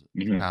 Was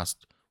it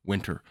past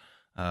winter?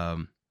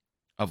 Of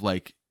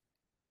like,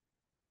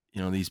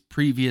 these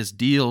previous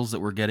deals that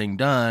were getting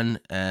done,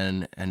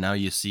 and now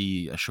you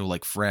see a show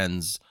like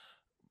Friends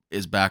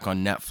is back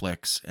on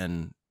Netflix,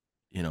 and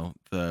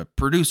the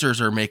producers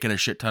are making a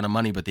shit ton of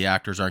money, but the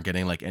actors aren't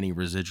getting like any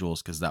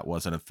residuals because that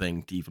wasn't a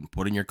thing to even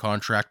put in your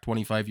contract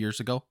 25 years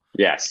ago.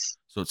 Yes.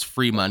 So it's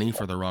free money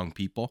for the wrong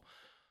people.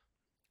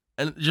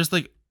 And just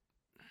like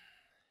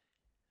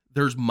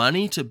there's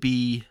money to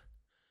be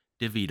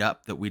divvied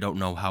up that we don't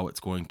know how it's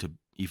going to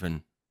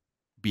even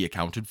be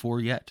accounted for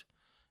yet.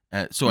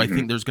 So I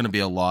think there's going to be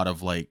a lot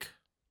of like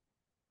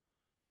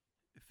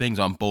things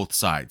on both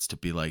sides to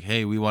be like,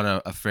 hey, we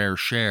want a fair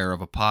share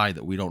of a pie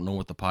that we don't know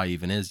what the pie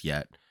even is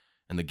yet.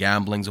 And the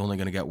gambling's only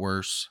going to get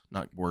worse.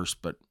 Not worse,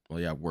 but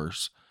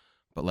worse.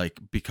 But like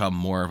become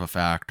more of a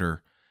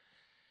factor.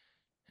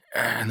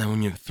 And then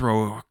when you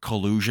throw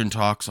collusion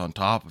talks on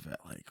top of it,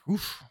 like,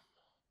 oof.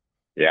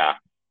 Yeah.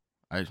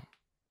 A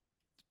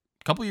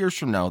couple years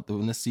from now,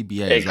 when the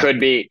CBA it could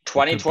be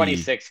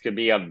 2026 could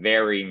be a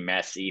very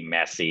messy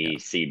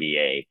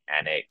CBA,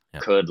 and it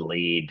could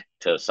lead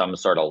to some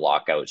sort of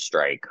lockout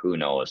strike. Who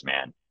knows,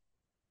 man?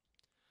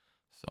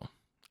 So,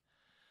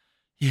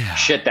 yeah,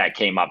 shit, that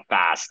came up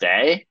fast,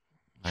 eh?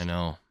 I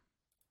know,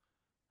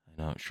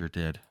 it sure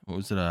did. What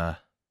was it?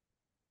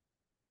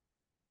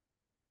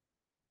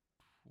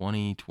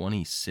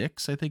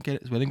 2026, I think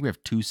it is. I think we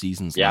have 2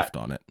 seasons left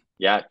on it.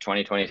 Yeah,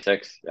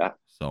 2026. Yeah.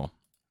 So,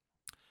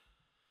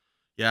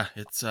 yeah,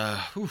 it's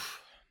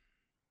oof.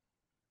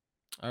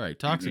 All right,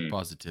 toxic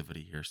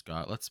positivity here,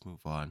 Scott. Let's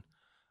move on.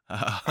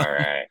 All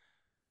right.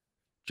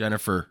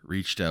 Jennifer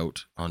reached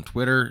out on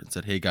Twitter and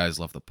said, "Hey guys,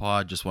 love the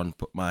pod. Just wanted to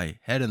put my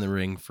head in the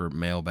ring for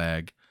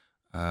mailbag.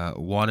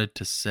 Wanted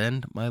to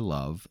send my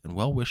love and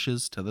well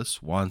wishes to the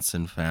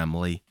Swanson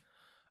family.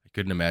 I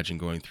couldn't imagine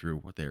going through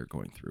what they are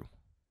going through."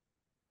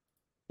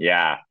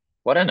 Yeah,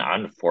 what an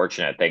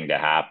unfortunate thing to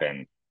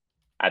happen.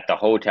 At the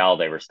hotel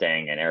they were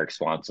staying in, Eric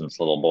Swanson's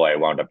little boy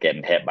wound up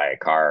getting hit by a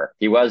car.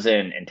 He was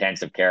in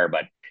intensive care,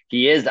 but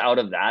he is out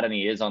of that and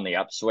he is on the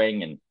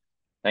upswing. And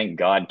thank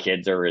God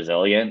kids are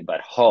resilient.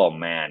 But oh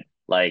man,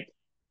 like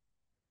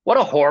What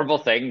a horrible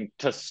thing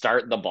to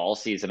start the ball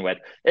season with.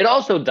 It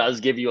also does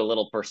give you a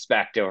little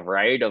perspective,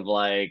 right? Of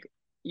like,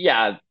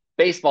 yeah,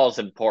 baseball's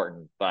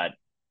important, but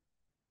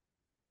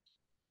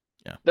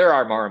Yeah. there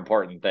are more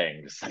important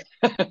things.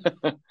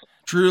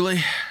 Truly,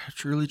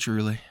 truly,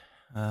 truly.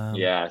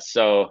 Yeah,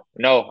 so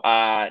no,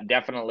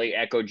 definitely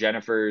echo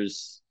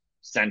Jennifer's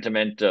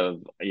sentiment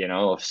of,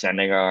 of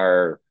sending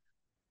our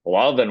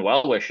love and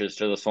well wishes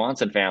to the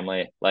Swanson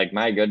family. Like,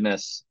 my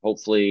goodness,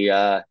 hopefully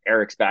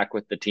Eric's back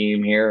with the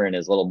team here and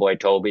his little boy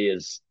Toby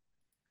is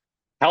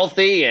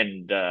healthy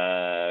and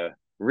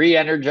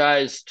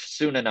re-energized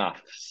soon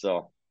enough.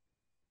 So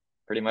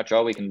pretty much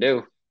all we can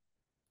do.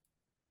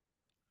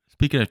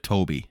 Speaking of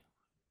Toby,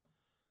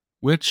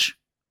 which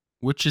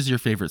which is your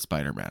favorite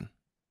Spider-Man?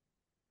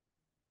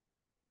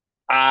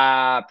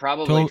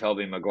 Probably To-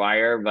 Toby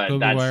Maguire, but Tobey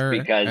that's Maguire,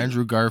 because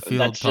Andrew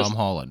Garfield, that's Tom just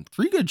Holland.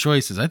 Three good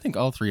choices. I think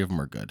all three of them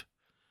are good.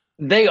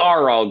 they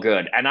are all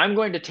good. And I'm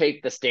going to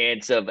take the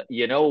stance of,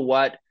 you know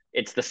what?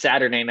 It's the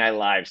Saturday Night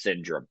Live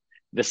syndrome.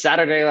 The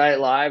Saturday Night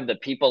Live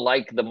that people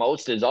like the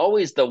most is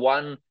always the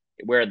one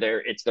where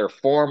it's their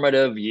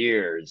formative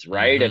years,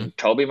 right? Mm-hmm. And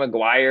Toby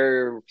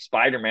Maguire,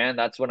 Spider-Man,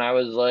 that's when I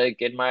was like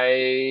in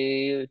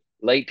my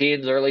late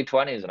teens, early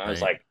 20s. And I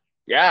was Right. like,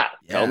 yeah,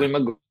 Toby Yeah.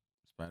 Maguire,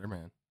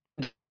 Spider-Man.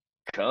 That's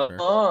come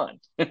fair. on.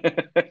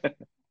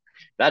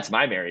 That's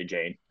my Mary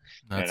Jane,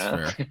 you That's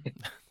know? fair.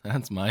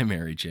 That's my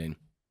Mary Jane.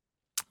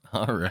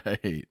 All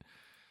right.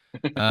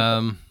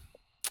 Um.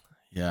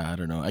 Yeah, I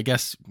don't know. I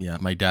guess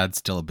my dad's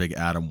still a big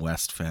Adam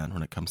West fan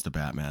when it comes to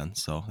Batman,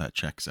 so that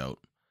checks out.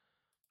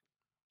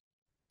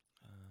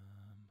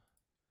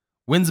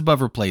 Wins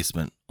above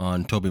replacement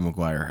on Tobey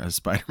Maguire as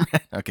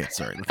Spider-Man. Okay,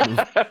 sorry. Let's move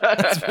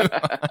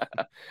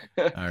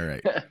on. All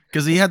right.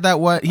 Because he had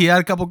he had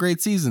a couple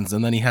great seasons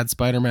and then he had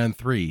Spider-Man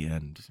 3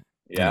 and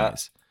Yeah.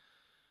 anyways.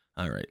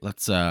 All right,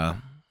 let's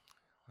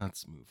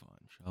move on,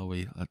 shall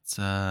we?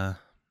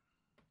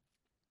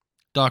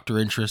 Dr.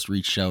 Interest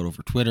reached out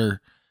over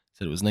Twitter,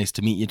 said it was nice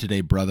to meet you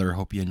today, brother.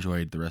 Hope you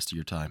enjoyed the rest of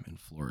your time in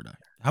Florida.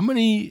 How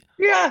many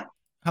Yeah.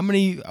 I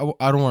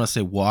don't want to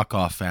say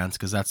walk-off fans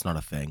because that's not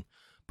a thing.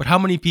 But how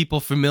many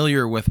people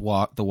familiar with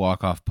the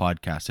Walk Off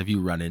podcast have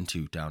you run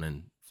into down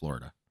in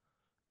Florida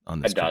on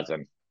A this trip?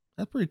 dozen.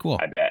 That's pretty cool.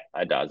 I bet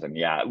a dozen.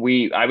 Yeah.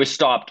 I was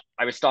stopped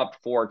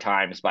 4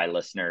 times by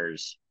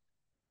listeners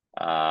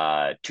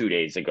 2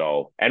 days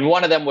ago. And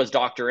one of them was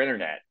Dr.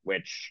 Internet,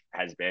 which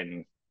has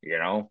been,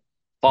 Mm-hmm.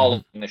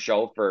 following the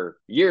show for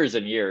years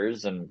and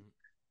years. And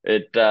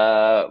it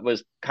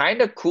was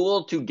kind of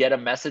cool to get a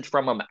message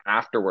from him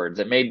afterwards.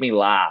 It made me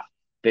laugh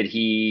that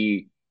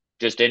he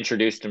just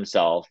introduced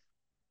himself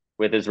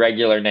with his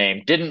regular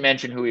name, didn't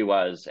mention who he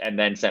was, and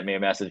then sent me a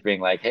message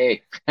being like,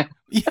 "Hey,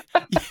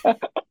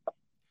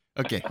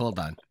 Okay, hold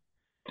on.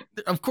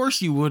 Of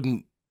course you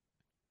wouldn't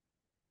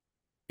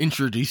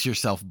introduce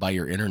yourself by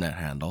your internet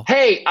handle.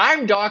 hey,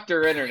 I'm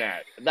Dr.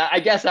 Internet." I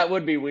guess that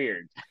would be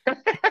weird.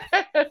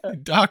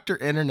 Dr.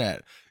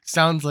 Internet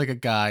sounds like a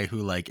guy who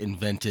like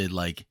invented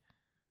like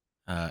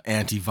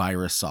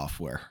antivirus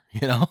software,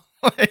 you know?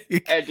 Like,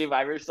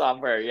 Antivirus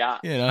software, yeah.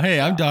 hey,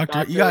 I'm Yeah. Doctor.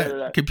 You Dr. got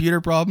Internet.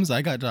 computer problems?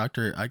 I got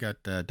Doctor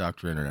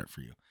Internet for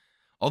you.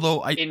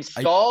 Although I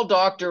Install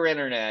Dr.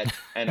 Internet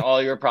and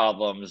all your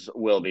problems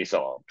will be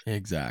solved.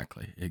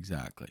 exactly.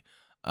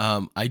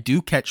 I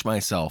do catch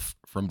myself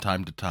from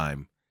time to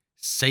time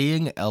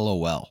saying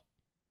LOL.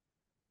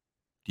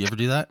 Do you ever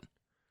do that?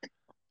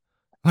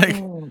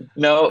 Like,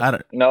 No, I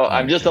don't. no,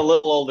 I'm just a Okay.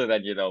 little older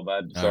than you know,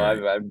 bud. So All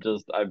right.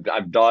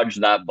 I've dodged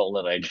that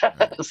bullet, I All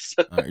right. guess.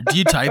 All right. Do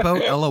you type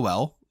out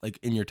LOL like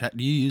in your text?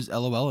 Do you use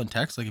LOL in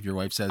text? Like if your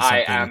wife says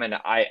I something am an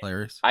I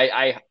hilarious?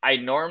 I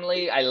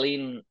normally I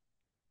lean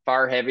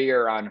far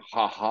heavier on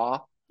haha,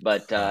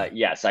 but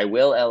yes, I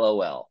will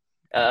LOL.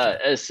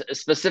 Gotcha.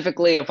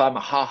 Specifically if I'm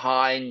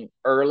ha-haing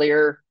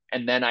earlier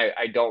and then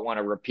I don't want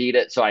to repeat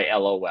it, so I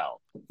LOL,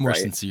 More right?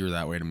 sincere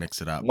that way to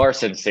mix it up. More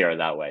sincere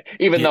that way.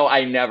 Even Yeah. though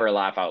I never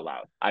laugh out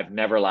loud. I've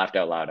never laughed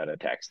out loud at a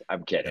text.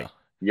 I'm kidding. Yeah.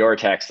 Your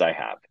text I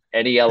have.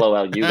 Any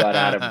LOL you got,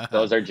 Adam,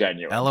 those are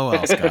genuine.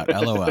 LOL, Scott.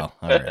 LOL. All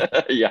right.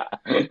 Yeah.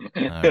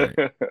 All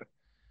right.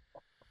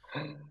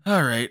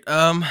 All right.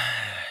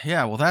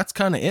 Yeah, well that's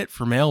kind of it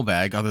for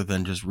mailbag other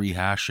than just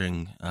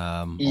rehashing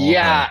all the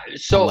Yeah.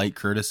 So polite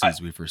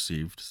courtesies we've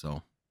received.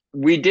 So,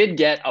 we did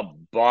get a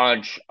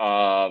bunch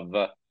of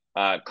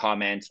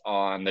comments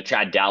on the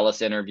Chad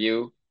Dallas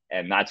interview,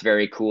 and that's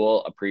very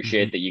cool. mhm.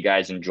 Appreciate that you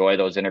guys enjoy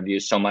those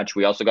interviews so much.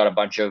 We also got a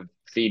bunch of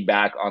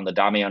feedback on the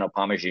Damiano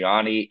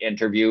Parmigiani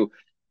interview.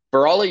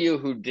 For all of you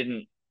who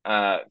didn't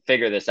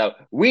figure this out,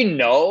 we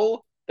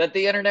know that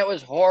the internet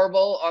was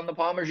horrible on the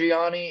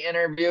Parmigiani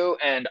interview,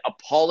 and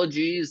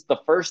apologies. The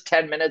first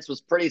 10 minutes was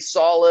pretty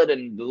solid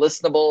and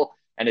listenable,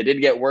 and it did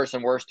get worse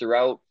and worse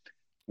throughout.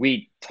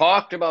 We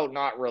talked about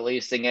not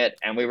releasing it,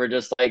 and we were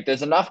just like,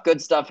 there's enough good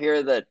stuff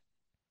here that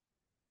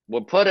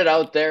we'll put it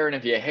out there, and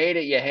if you hate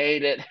it, you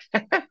hate it.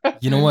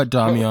 You know what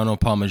Damiano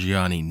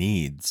Parmigiani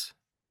needs?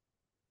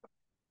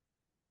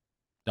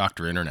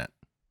 Dr. Internet.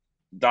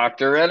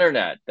 Dr.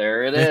 Internet.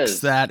 There it Fix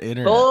is. that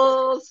internet.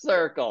 Full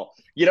circle.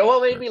 You know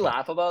what made me Circle.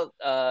 laugh about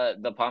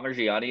the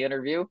Parmigiani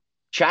interview?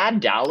 Chad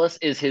Dallas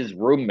is his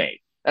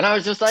roommate. And I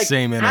was just like,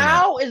 Same internet.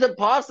 how is it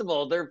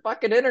possible? Their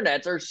fucking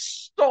internets are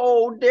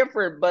so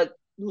different, but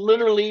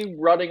literally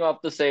running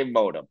off the same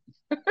modem.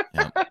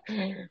 Yeah.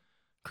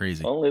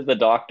 Crazy. Only the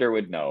doctor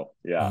would know.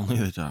 Yeah. Only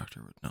the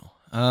doctor would know.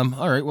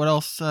 All right. What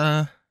else do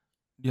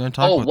you want to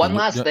talk Oh,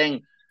 about then?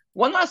 What,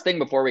 One last thing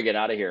before we get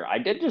out of here. I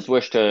did just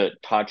wish to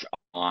touch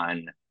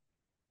on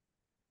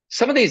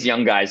some of these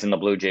young guys in the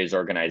Blue Jays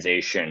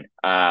organization.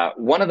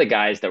 One of the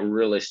guys that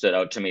really stood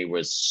out to me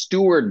was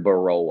Stuart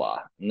Baroa.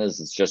 And this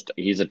is just,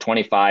 he's a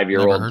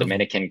 25-year-old never old heard of him.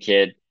 Dominican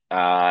kid.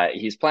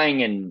 He's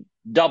playing in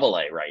Double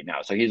A right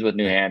now. So he's with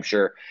New Okay.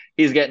 Hampshire.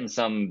 He's getting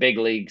some big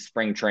league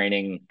spring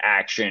training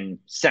action.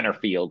 Center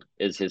field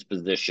is his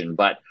position.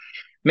 But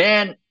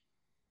man,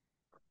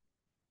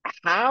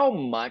 how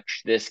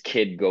much this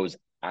kid goes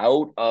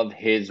out of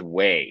his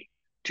way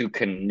to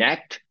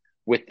connect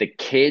with the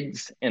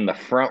kids in the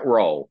front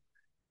row,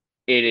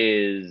 it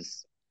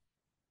is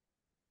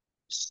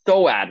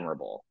so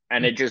admirable.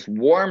 And Hmm. it just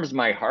warms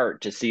my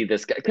heart to see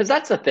this guy. Because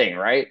that's the thing,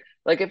 right?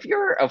 Like, if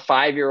you're a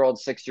 5-year old,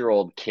 6-year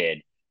old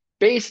kid,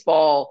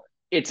 baseball,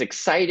 it's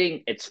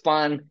exciting, it's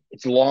fun,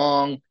 it's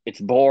long, it's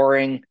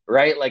boring,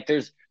 right? Like,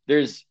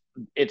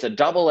 it's a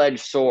double-edged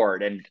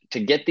sword. And to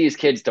get these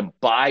kids to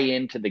buy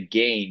into the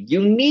game,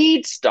 you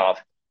need stuff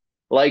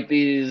like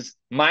these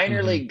minor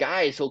Mm-hmm. league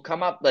guys who'll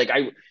come up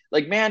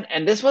like man,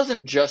 and this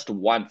wasn't just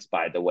once,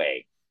 by the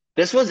way.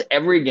 This was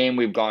every game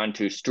we've gone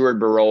to. Stuart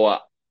Baroa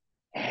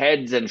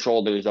heads and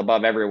shoulders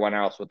above everyone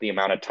else with the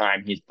amount of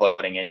time he's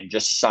putting in,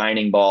 just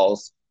signing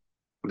balls.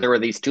 There were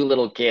these two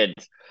little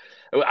kids.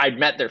 I'd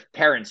met their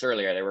parents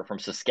earlier. They were from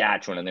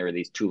Saskatchewan, and they were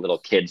these two little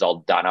kids all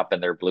done up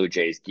in their Blue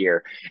Jays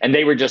gear. And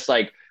they were just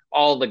like,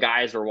 all the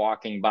guys were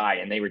walking by,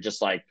 and they were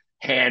just like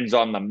hands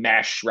on the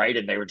mesh, right?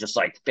 And they were just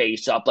like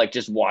face up, like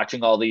just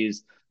watching all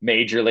these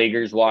major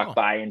leaguers walk Oh,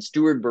 by. And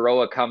Stuart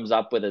Baroa comes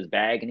up with his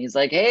bag, and he's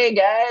like, "Hey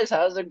guys,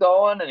 how's it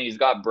going?" And he's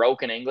got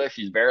broken English.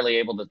 He's barely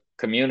able to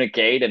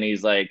communicate, and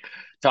he's like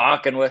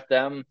talking with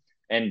them.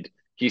 And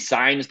he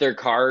signs their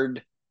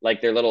card,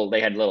 like they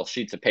had little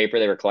sheets of paper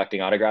they were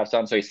collecting autographs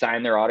on. So he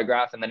signed their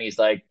autograph, and then he's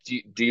like,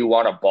 do you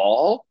want a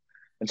ball?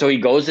 And so he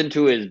goes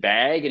into his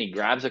bag and he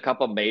grabs a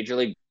couple of major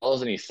league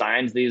balls and he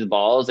signs these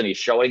balls and he's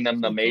showing them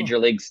the so cool. major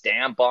league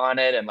stamp on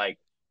it. And like,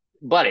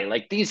 buddy,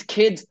 like these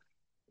kids,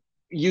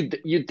 you'd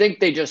think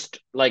they just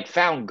like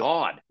found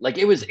God. Like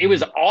it Mm-hmm.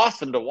 was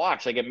awesome to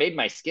watch. Like it made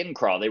my skin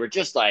crawl. They were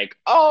just like,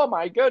 oh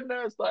my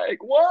goodness,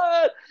 like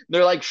what?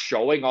 They're like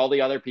showing all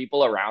the other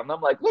people around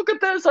them, like, look at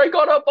this, I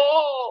got a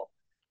ball.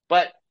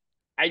 But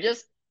I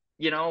just,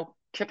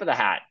 tip of the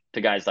hat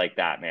to guys like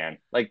that, man.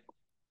 Like,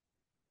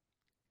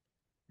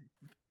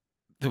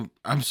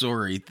 I'm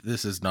sorry,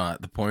 this is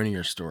not the point of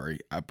your story,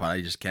 but I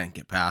just can't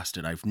get past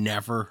it. I've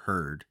never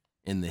heard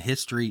in the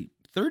history,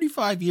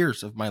 35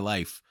 years of my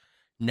life,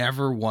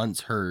 never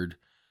once heard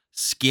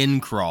skin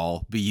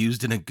crawl be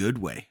used in a good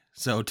way.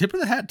 So tip of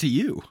the hat to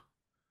you.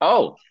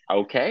 oh,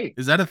 okay.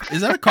 Is that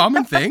a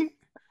common thing?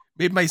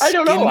 Made my I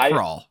don't know. skin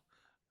crawl.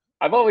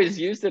 I've always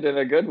used it in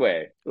a good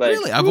way. Like,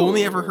 Really? I've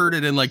only ever heard ooh,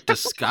 it in like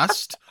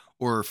disgust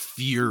or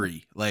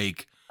fury.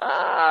 Like,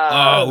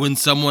 ah, oh, when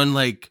someone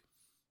like,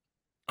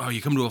 oh,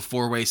 you come to a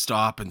four-way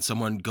stop and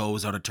someone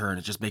goes out of turn,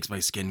 it just makes my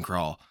skin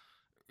crawl.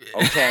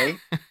 okay,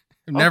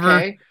 Never,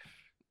 okay.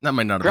 that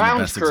might not have been the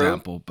Grounds best crew,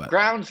 example, but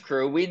grounds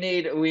crew. We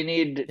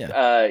need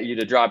yeah. you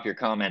to drop your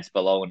comments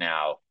below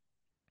now.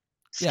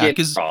 Yeah, Skin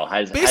because crawl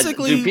has do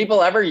basically,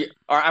 people ever,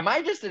 or am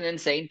I just an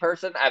insane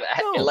person?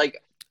 no.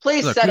 Like,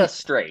 please Look, set us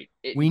straight.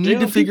 we need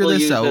to Do figure people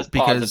this use this out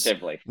because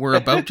positively? we're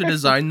about to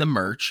design the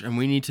merch and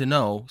we need to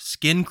know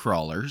skin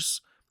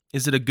crawlers.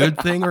 Is it a good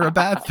thing or a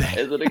bad thing?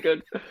 Is it a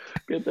good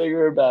thing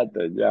or a bad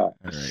thing? Yeah.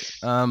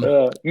 All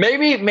right.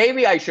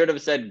 Maybe I should have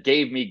said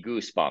gave me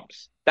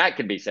goosebumps. That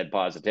could be said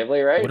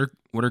positively, right?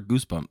 What are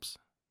goosebumps?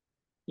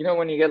 You know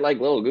when you get like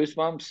little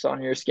goosebumps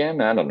on your skin?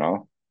 I don't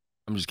know.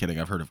 I'm just kidding.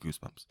 I've heard of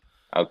goosebumps.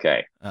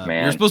 Okay, You're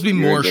man. supposed to be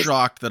You're more just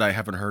shocked that I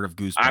haven't heard of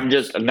goosebumps. I'm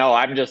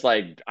just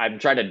like I'm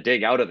trying to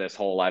dig out of this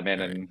hole I'm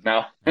in, All right. and now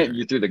All right.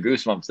 you threw the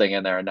goosebumps thing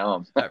in there, and now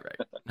I'm All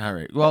right. All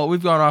right. Well,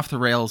 we've gone off the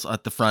rails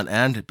at the front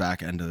and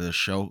back end of this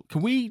show.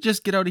 Can we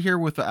just get out of here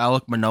with the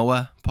Alek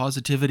Manoah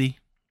positivity?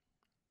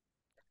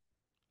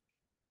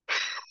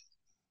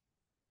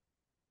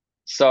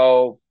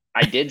 so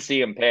I did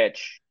see him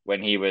pitch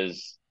when he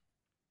was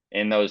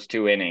in those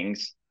two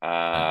innings.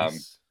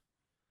 Nice.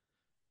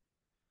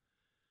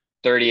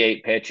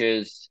 38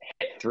 pitches,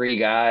 hit three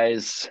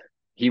guys.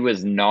 He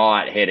was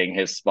not hitting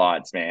his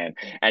spots, man.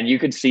 And you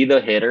could see the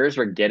hitters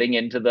were getting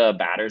into the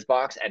batter's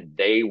box and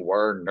they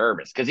were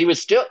nervous because he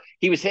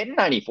was hitting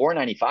 94,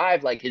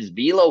 95. Like his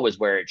velo was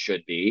where it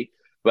should be.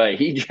 But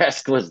he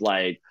just was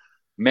like,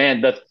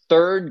 man, the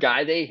third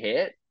guy they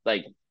hit,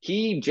 like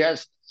he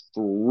just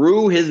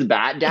threw his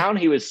bat down.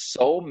 He was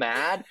so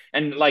mad.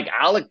 And like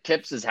Alec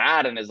tips his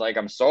hat and is like,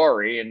 I'm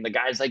sorry. And the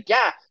guy's like,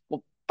 yeah,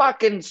 well,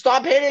 fucking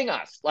stop hitting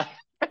us. Like,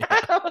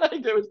 Yeah.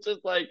 Like, it was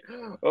just like,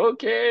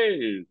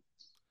 okay.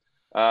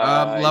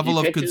 He Level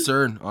of pitches.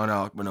 concern on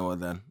Alek Manoah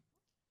then.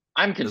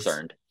 I'm Because,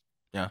 concerned.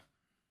 yeah.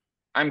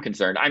 I'm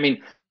concerned. I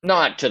mean,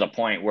 not to the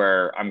point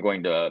where I'm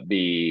going to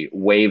be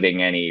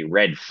waving any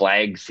red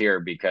flags here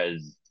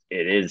because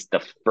it is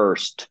the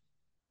first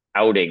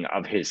outing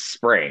of his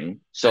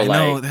spring. So I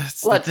know like,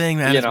 that's the let's, thing,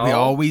 man. Is we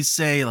always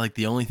say like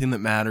the only thing that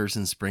matters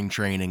in spring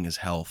training is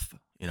health.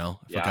 You know,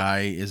 if a yeah. guy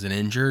isn't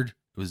injured,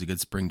 it was a good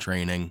spring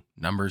training.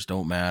 Numbers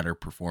don't matter.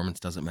 Performance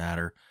doesn't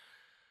matter.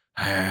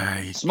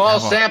 I Small have a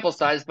sample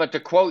size, but to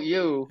quote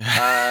you,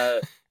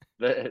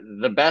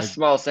 the best like,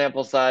 small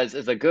sample size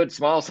is a good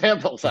small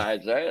sample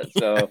size, right?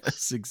 So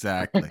yes,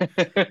 exactly.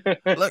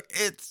 Look,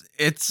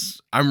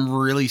 it's I'm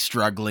really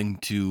struggling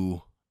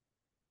to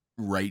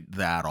write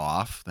that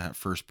off, that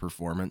first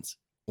performance,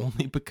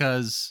 only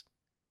because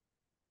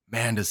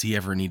man, does he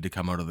ever need to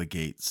come out of the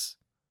gates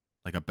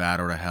like a bat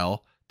out of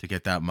hell to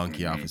get that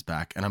monkey off mhm. his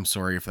back. And I'm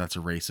sorry if that's a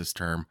racist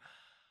term.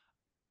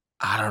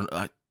 I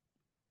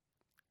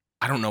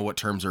don't know what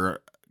terms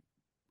are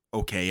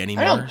okay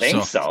I don't anymore.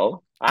 think So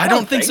so. I I don't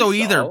don't think think so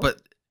either, so.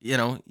 but you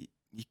know,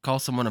 you call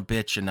someone a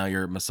bitch and now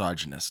you're a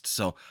misogynist.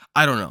 So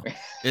I don't know.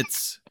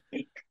 It's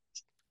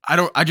I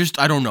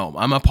don't know.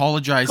 I'm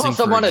Call apologizing for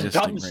someone a existing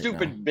dumb, right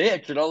now. stupid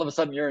bitch, and all of a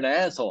sudden you're an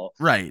asshole.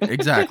 Right,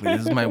 exactly.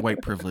 This is my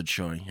white privilege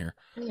showing here.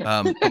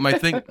 But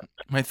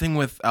my thing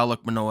with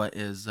Alec Manoa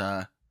is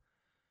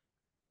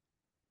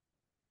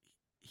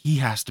he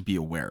has to be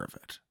aware of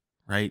it,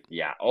 right?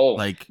 Yeah. Oh,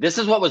 Like, this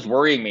is what was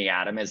worrying me,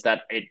 Adam, is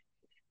that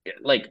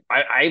like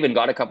I even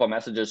got a couple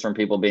messages from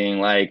people being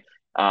like,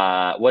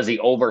 was he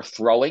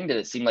overthrowing? Did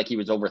it seem like he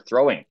was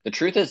overthrowing? The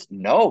truth is,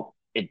 no,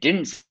 it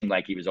didn't seem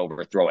like he was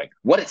overthrowing.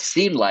 What it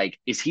seemed like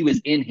is he was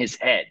in his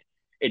head.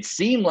 It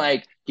seemed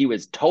like he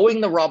was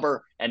towing the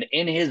rubber, and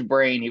in his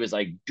brain, he was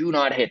like, do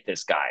not hit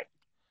this guy.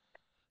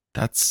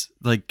 that's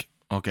like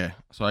okay.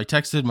 So I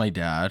texted my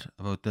dad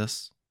about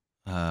this.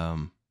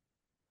 Um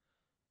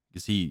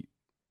because he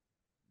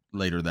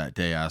later that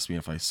day asked me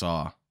if I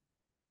saw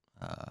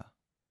uh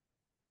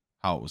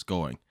how it was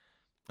going.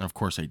 And of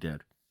course I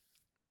did.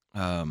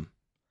 Um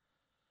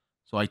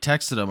so I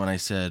texted him and I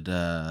said,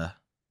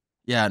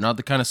 yeah, not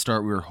the kind of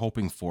start we were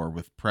hoping for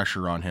with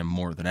pressure on him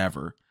more than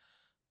ever.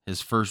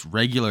 His first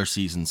regular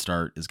season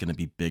start is going to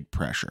be big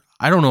pressure.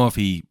 I don't know if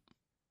he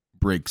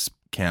breaks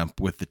camp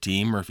with the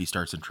team or if he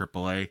starts in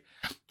AAA.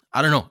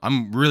 I don't know.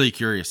 I'm really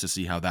curious to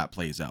see how that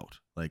plays out.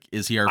 Like,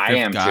 is he our I fifth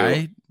am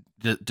too.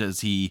 guy?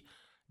 Does he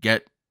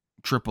get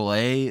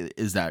AAA?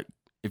 Is that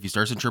if he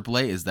starts in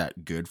AAA, is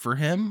that good for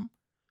him?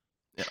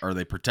 Are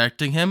they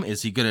protecting him?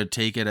 Is he going to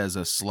take it as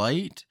a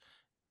slight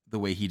the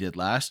way he did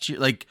last year?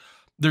 Like,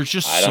 there's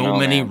just I don't so know,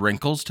 many man.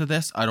 wrinkles to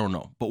this. I don't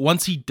know. But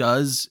once he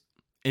does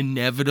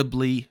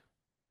inevitably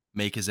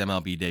make his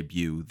MLB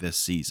debut this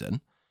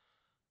season,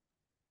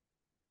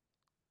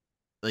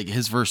 like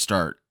his first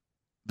start,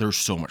 there's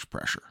so much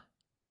pressure,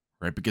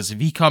 right? Because if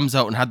he comes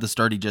out and had the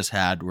start he just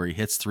had where he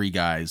hits three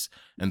guys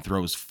and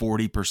throws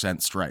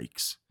 40%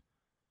 strikes,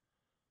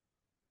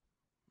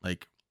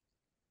 like,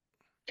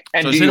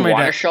 so And I do say to you my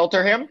want to dad,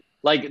 shelter him?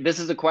 Like, this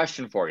is a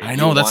question for you. I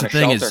Do you know that's want the to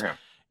thing shelter is him?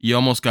 you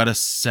almost got to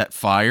set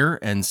fire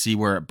and see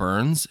where it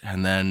burns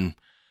and then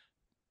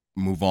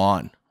move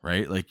on,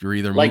 right? Like you're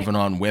either Like, moving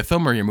on with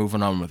him or you're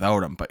moving on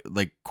without him. But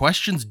like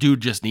questions do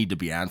just need to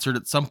be answered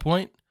at some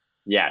point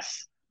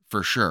yes.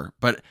 for sure.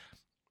 But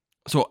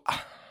so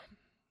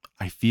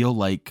I feel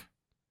like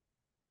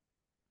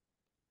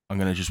I'm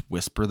going to just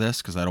whisper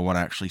this because I don't want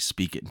to actually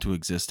speak it into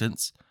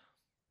existence.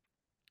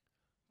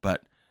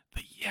 But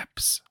the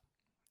yips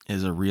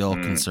is a real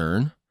Mm.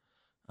 concern.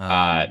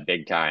 Um,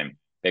 Big time.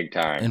 Big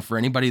time. and for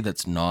anybody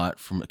that's not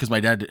from, because my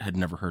dad had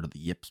never heard of the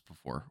yips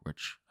before,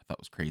 which I thought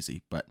was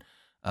crazy. But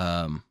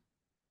um,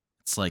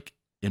 it's like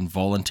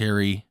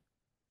involuntary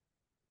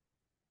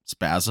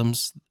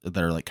spasms that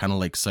are like kind of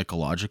like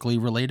psychologically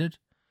related.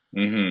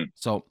 Mm-hmm.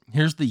 So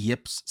here's the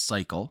yips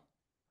cycle.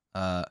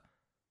 Uh,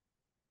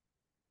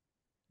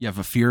 you have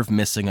a fear of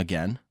missing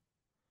again.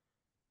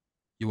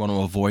 You want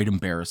to avoid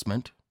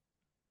embarrassment.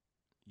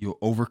 You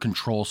over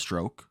control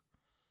stroke.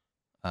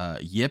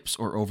 Yips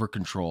or over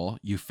control.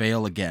 You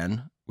fail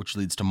again, which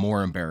leads to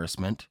more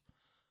embarrassment.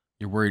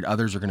 You're worried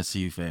others are going to see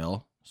you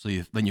fail, so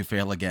then you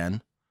fail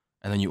again,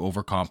 and then you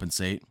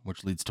overcompensate,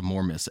 which leads to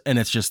more miss. And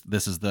it's just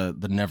this is the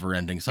never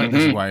ending cycle.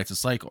 This is Mm-hmm. why it's a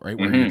cycle, right?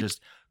 Where you're Mm-hmm.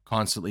 just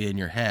constantly in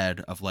your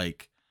head of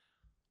like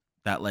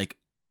that, like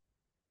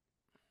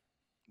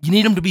you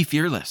need him to be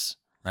fearless,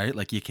 right?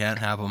 Like you can't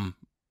have him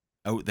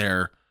out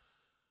there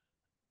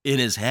in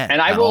his head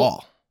And I at will,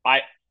 all.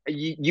 I,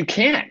 you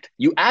can't.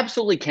 You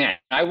absolutely can't.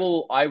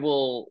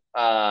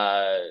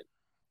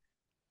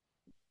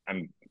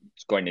 I'm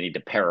going to need to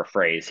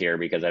paraphrase here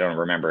because I don't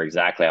remember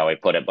exactly how I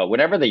put it. But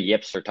whenever the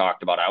yips are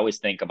talked about, I always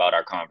think about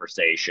our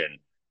conversation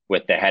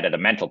with the head of the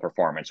mental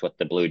performance with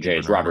the Blue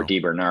Jays, Robert DiBernardo.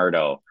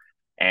 DiBernardo,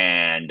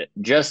 and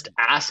just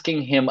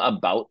asking him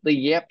about the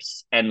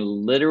yips. And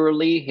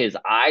literally his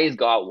eyes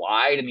got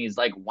wide and he's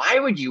like, why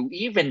would you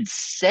even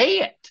say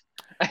it?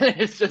 And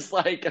it's just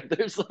like,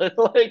 there's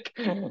like,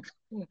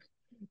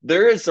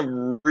 there is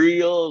some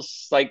real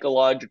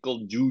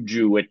psychological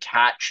juju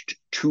attached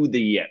to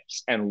the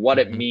yips and what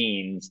it Mm-hmm.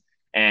 means.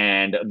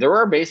 And there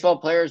are baseball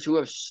players who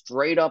have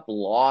straight up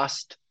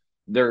lost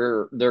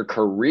their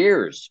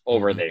careers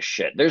over Mm-hmm. this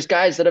shit. There's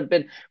guys that have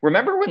been.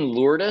 Remember when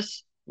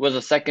Lourdes was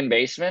a second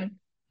baseman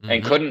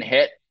and Mm-hmm. couldn't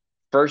hit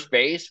first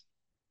base,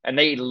 and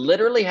they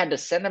literally had to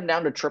send him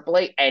down to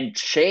AAA and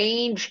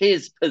change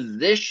his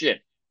position.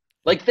 Yep.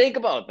 Like, think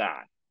about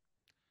that. I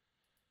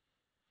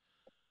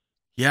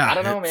Yeah,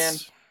 don't know, man.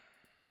 it's yeah.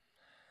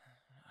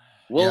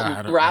 We'll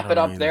I wrap don't it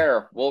know up either.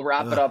 there. We'll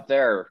wrap it Ugh. up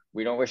there.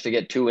 We don't wish to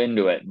get too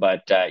into it,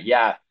 but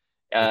yeah,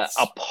 a It's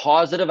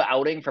positive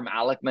outing from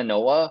Alek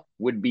Manoah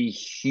would be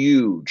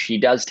huge. He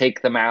does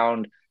take the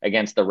mound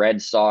against the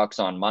Red Sox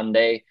on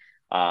Monday,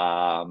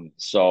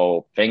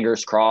 so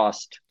fingers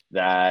crossed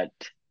that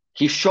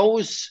he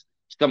shows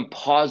some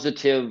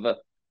positive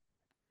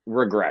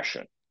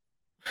regression.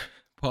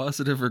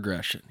 positive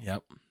regression.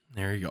 Yep.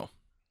 There you go.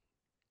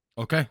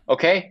 Okay,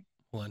 Okay.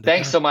 we'll end it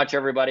Thanks there. so much,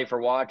 everybody, for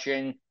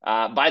watching.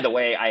 By the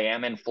way, I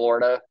am in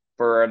Florida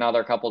for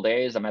another couple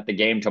days. I'm at the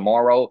game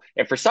tomorrow.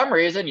 If for some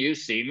reason you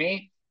see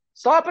me,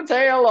 stop and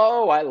say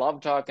hello. I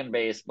love talking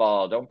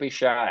baseball. Don't be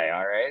shy.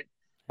 All right.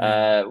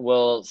 There you go.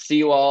 We'll see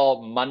you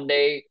all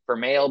Monday for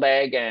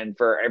mailbag, and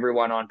for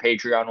everyone on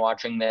Patreon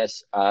watching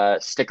this,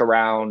 stick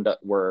around.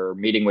 We're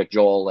meeting with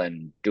Joel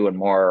and doing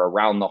more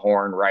around the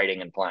horn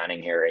writing and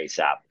planning here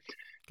ASAP.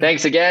 Okay.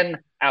 Thanks again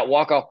at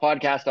Walk Off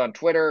Podcast on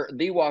Twitter,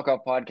 the Walk Off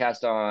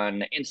Podcast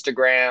on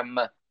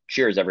Instagram.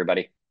 Cheers,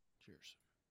 everybody.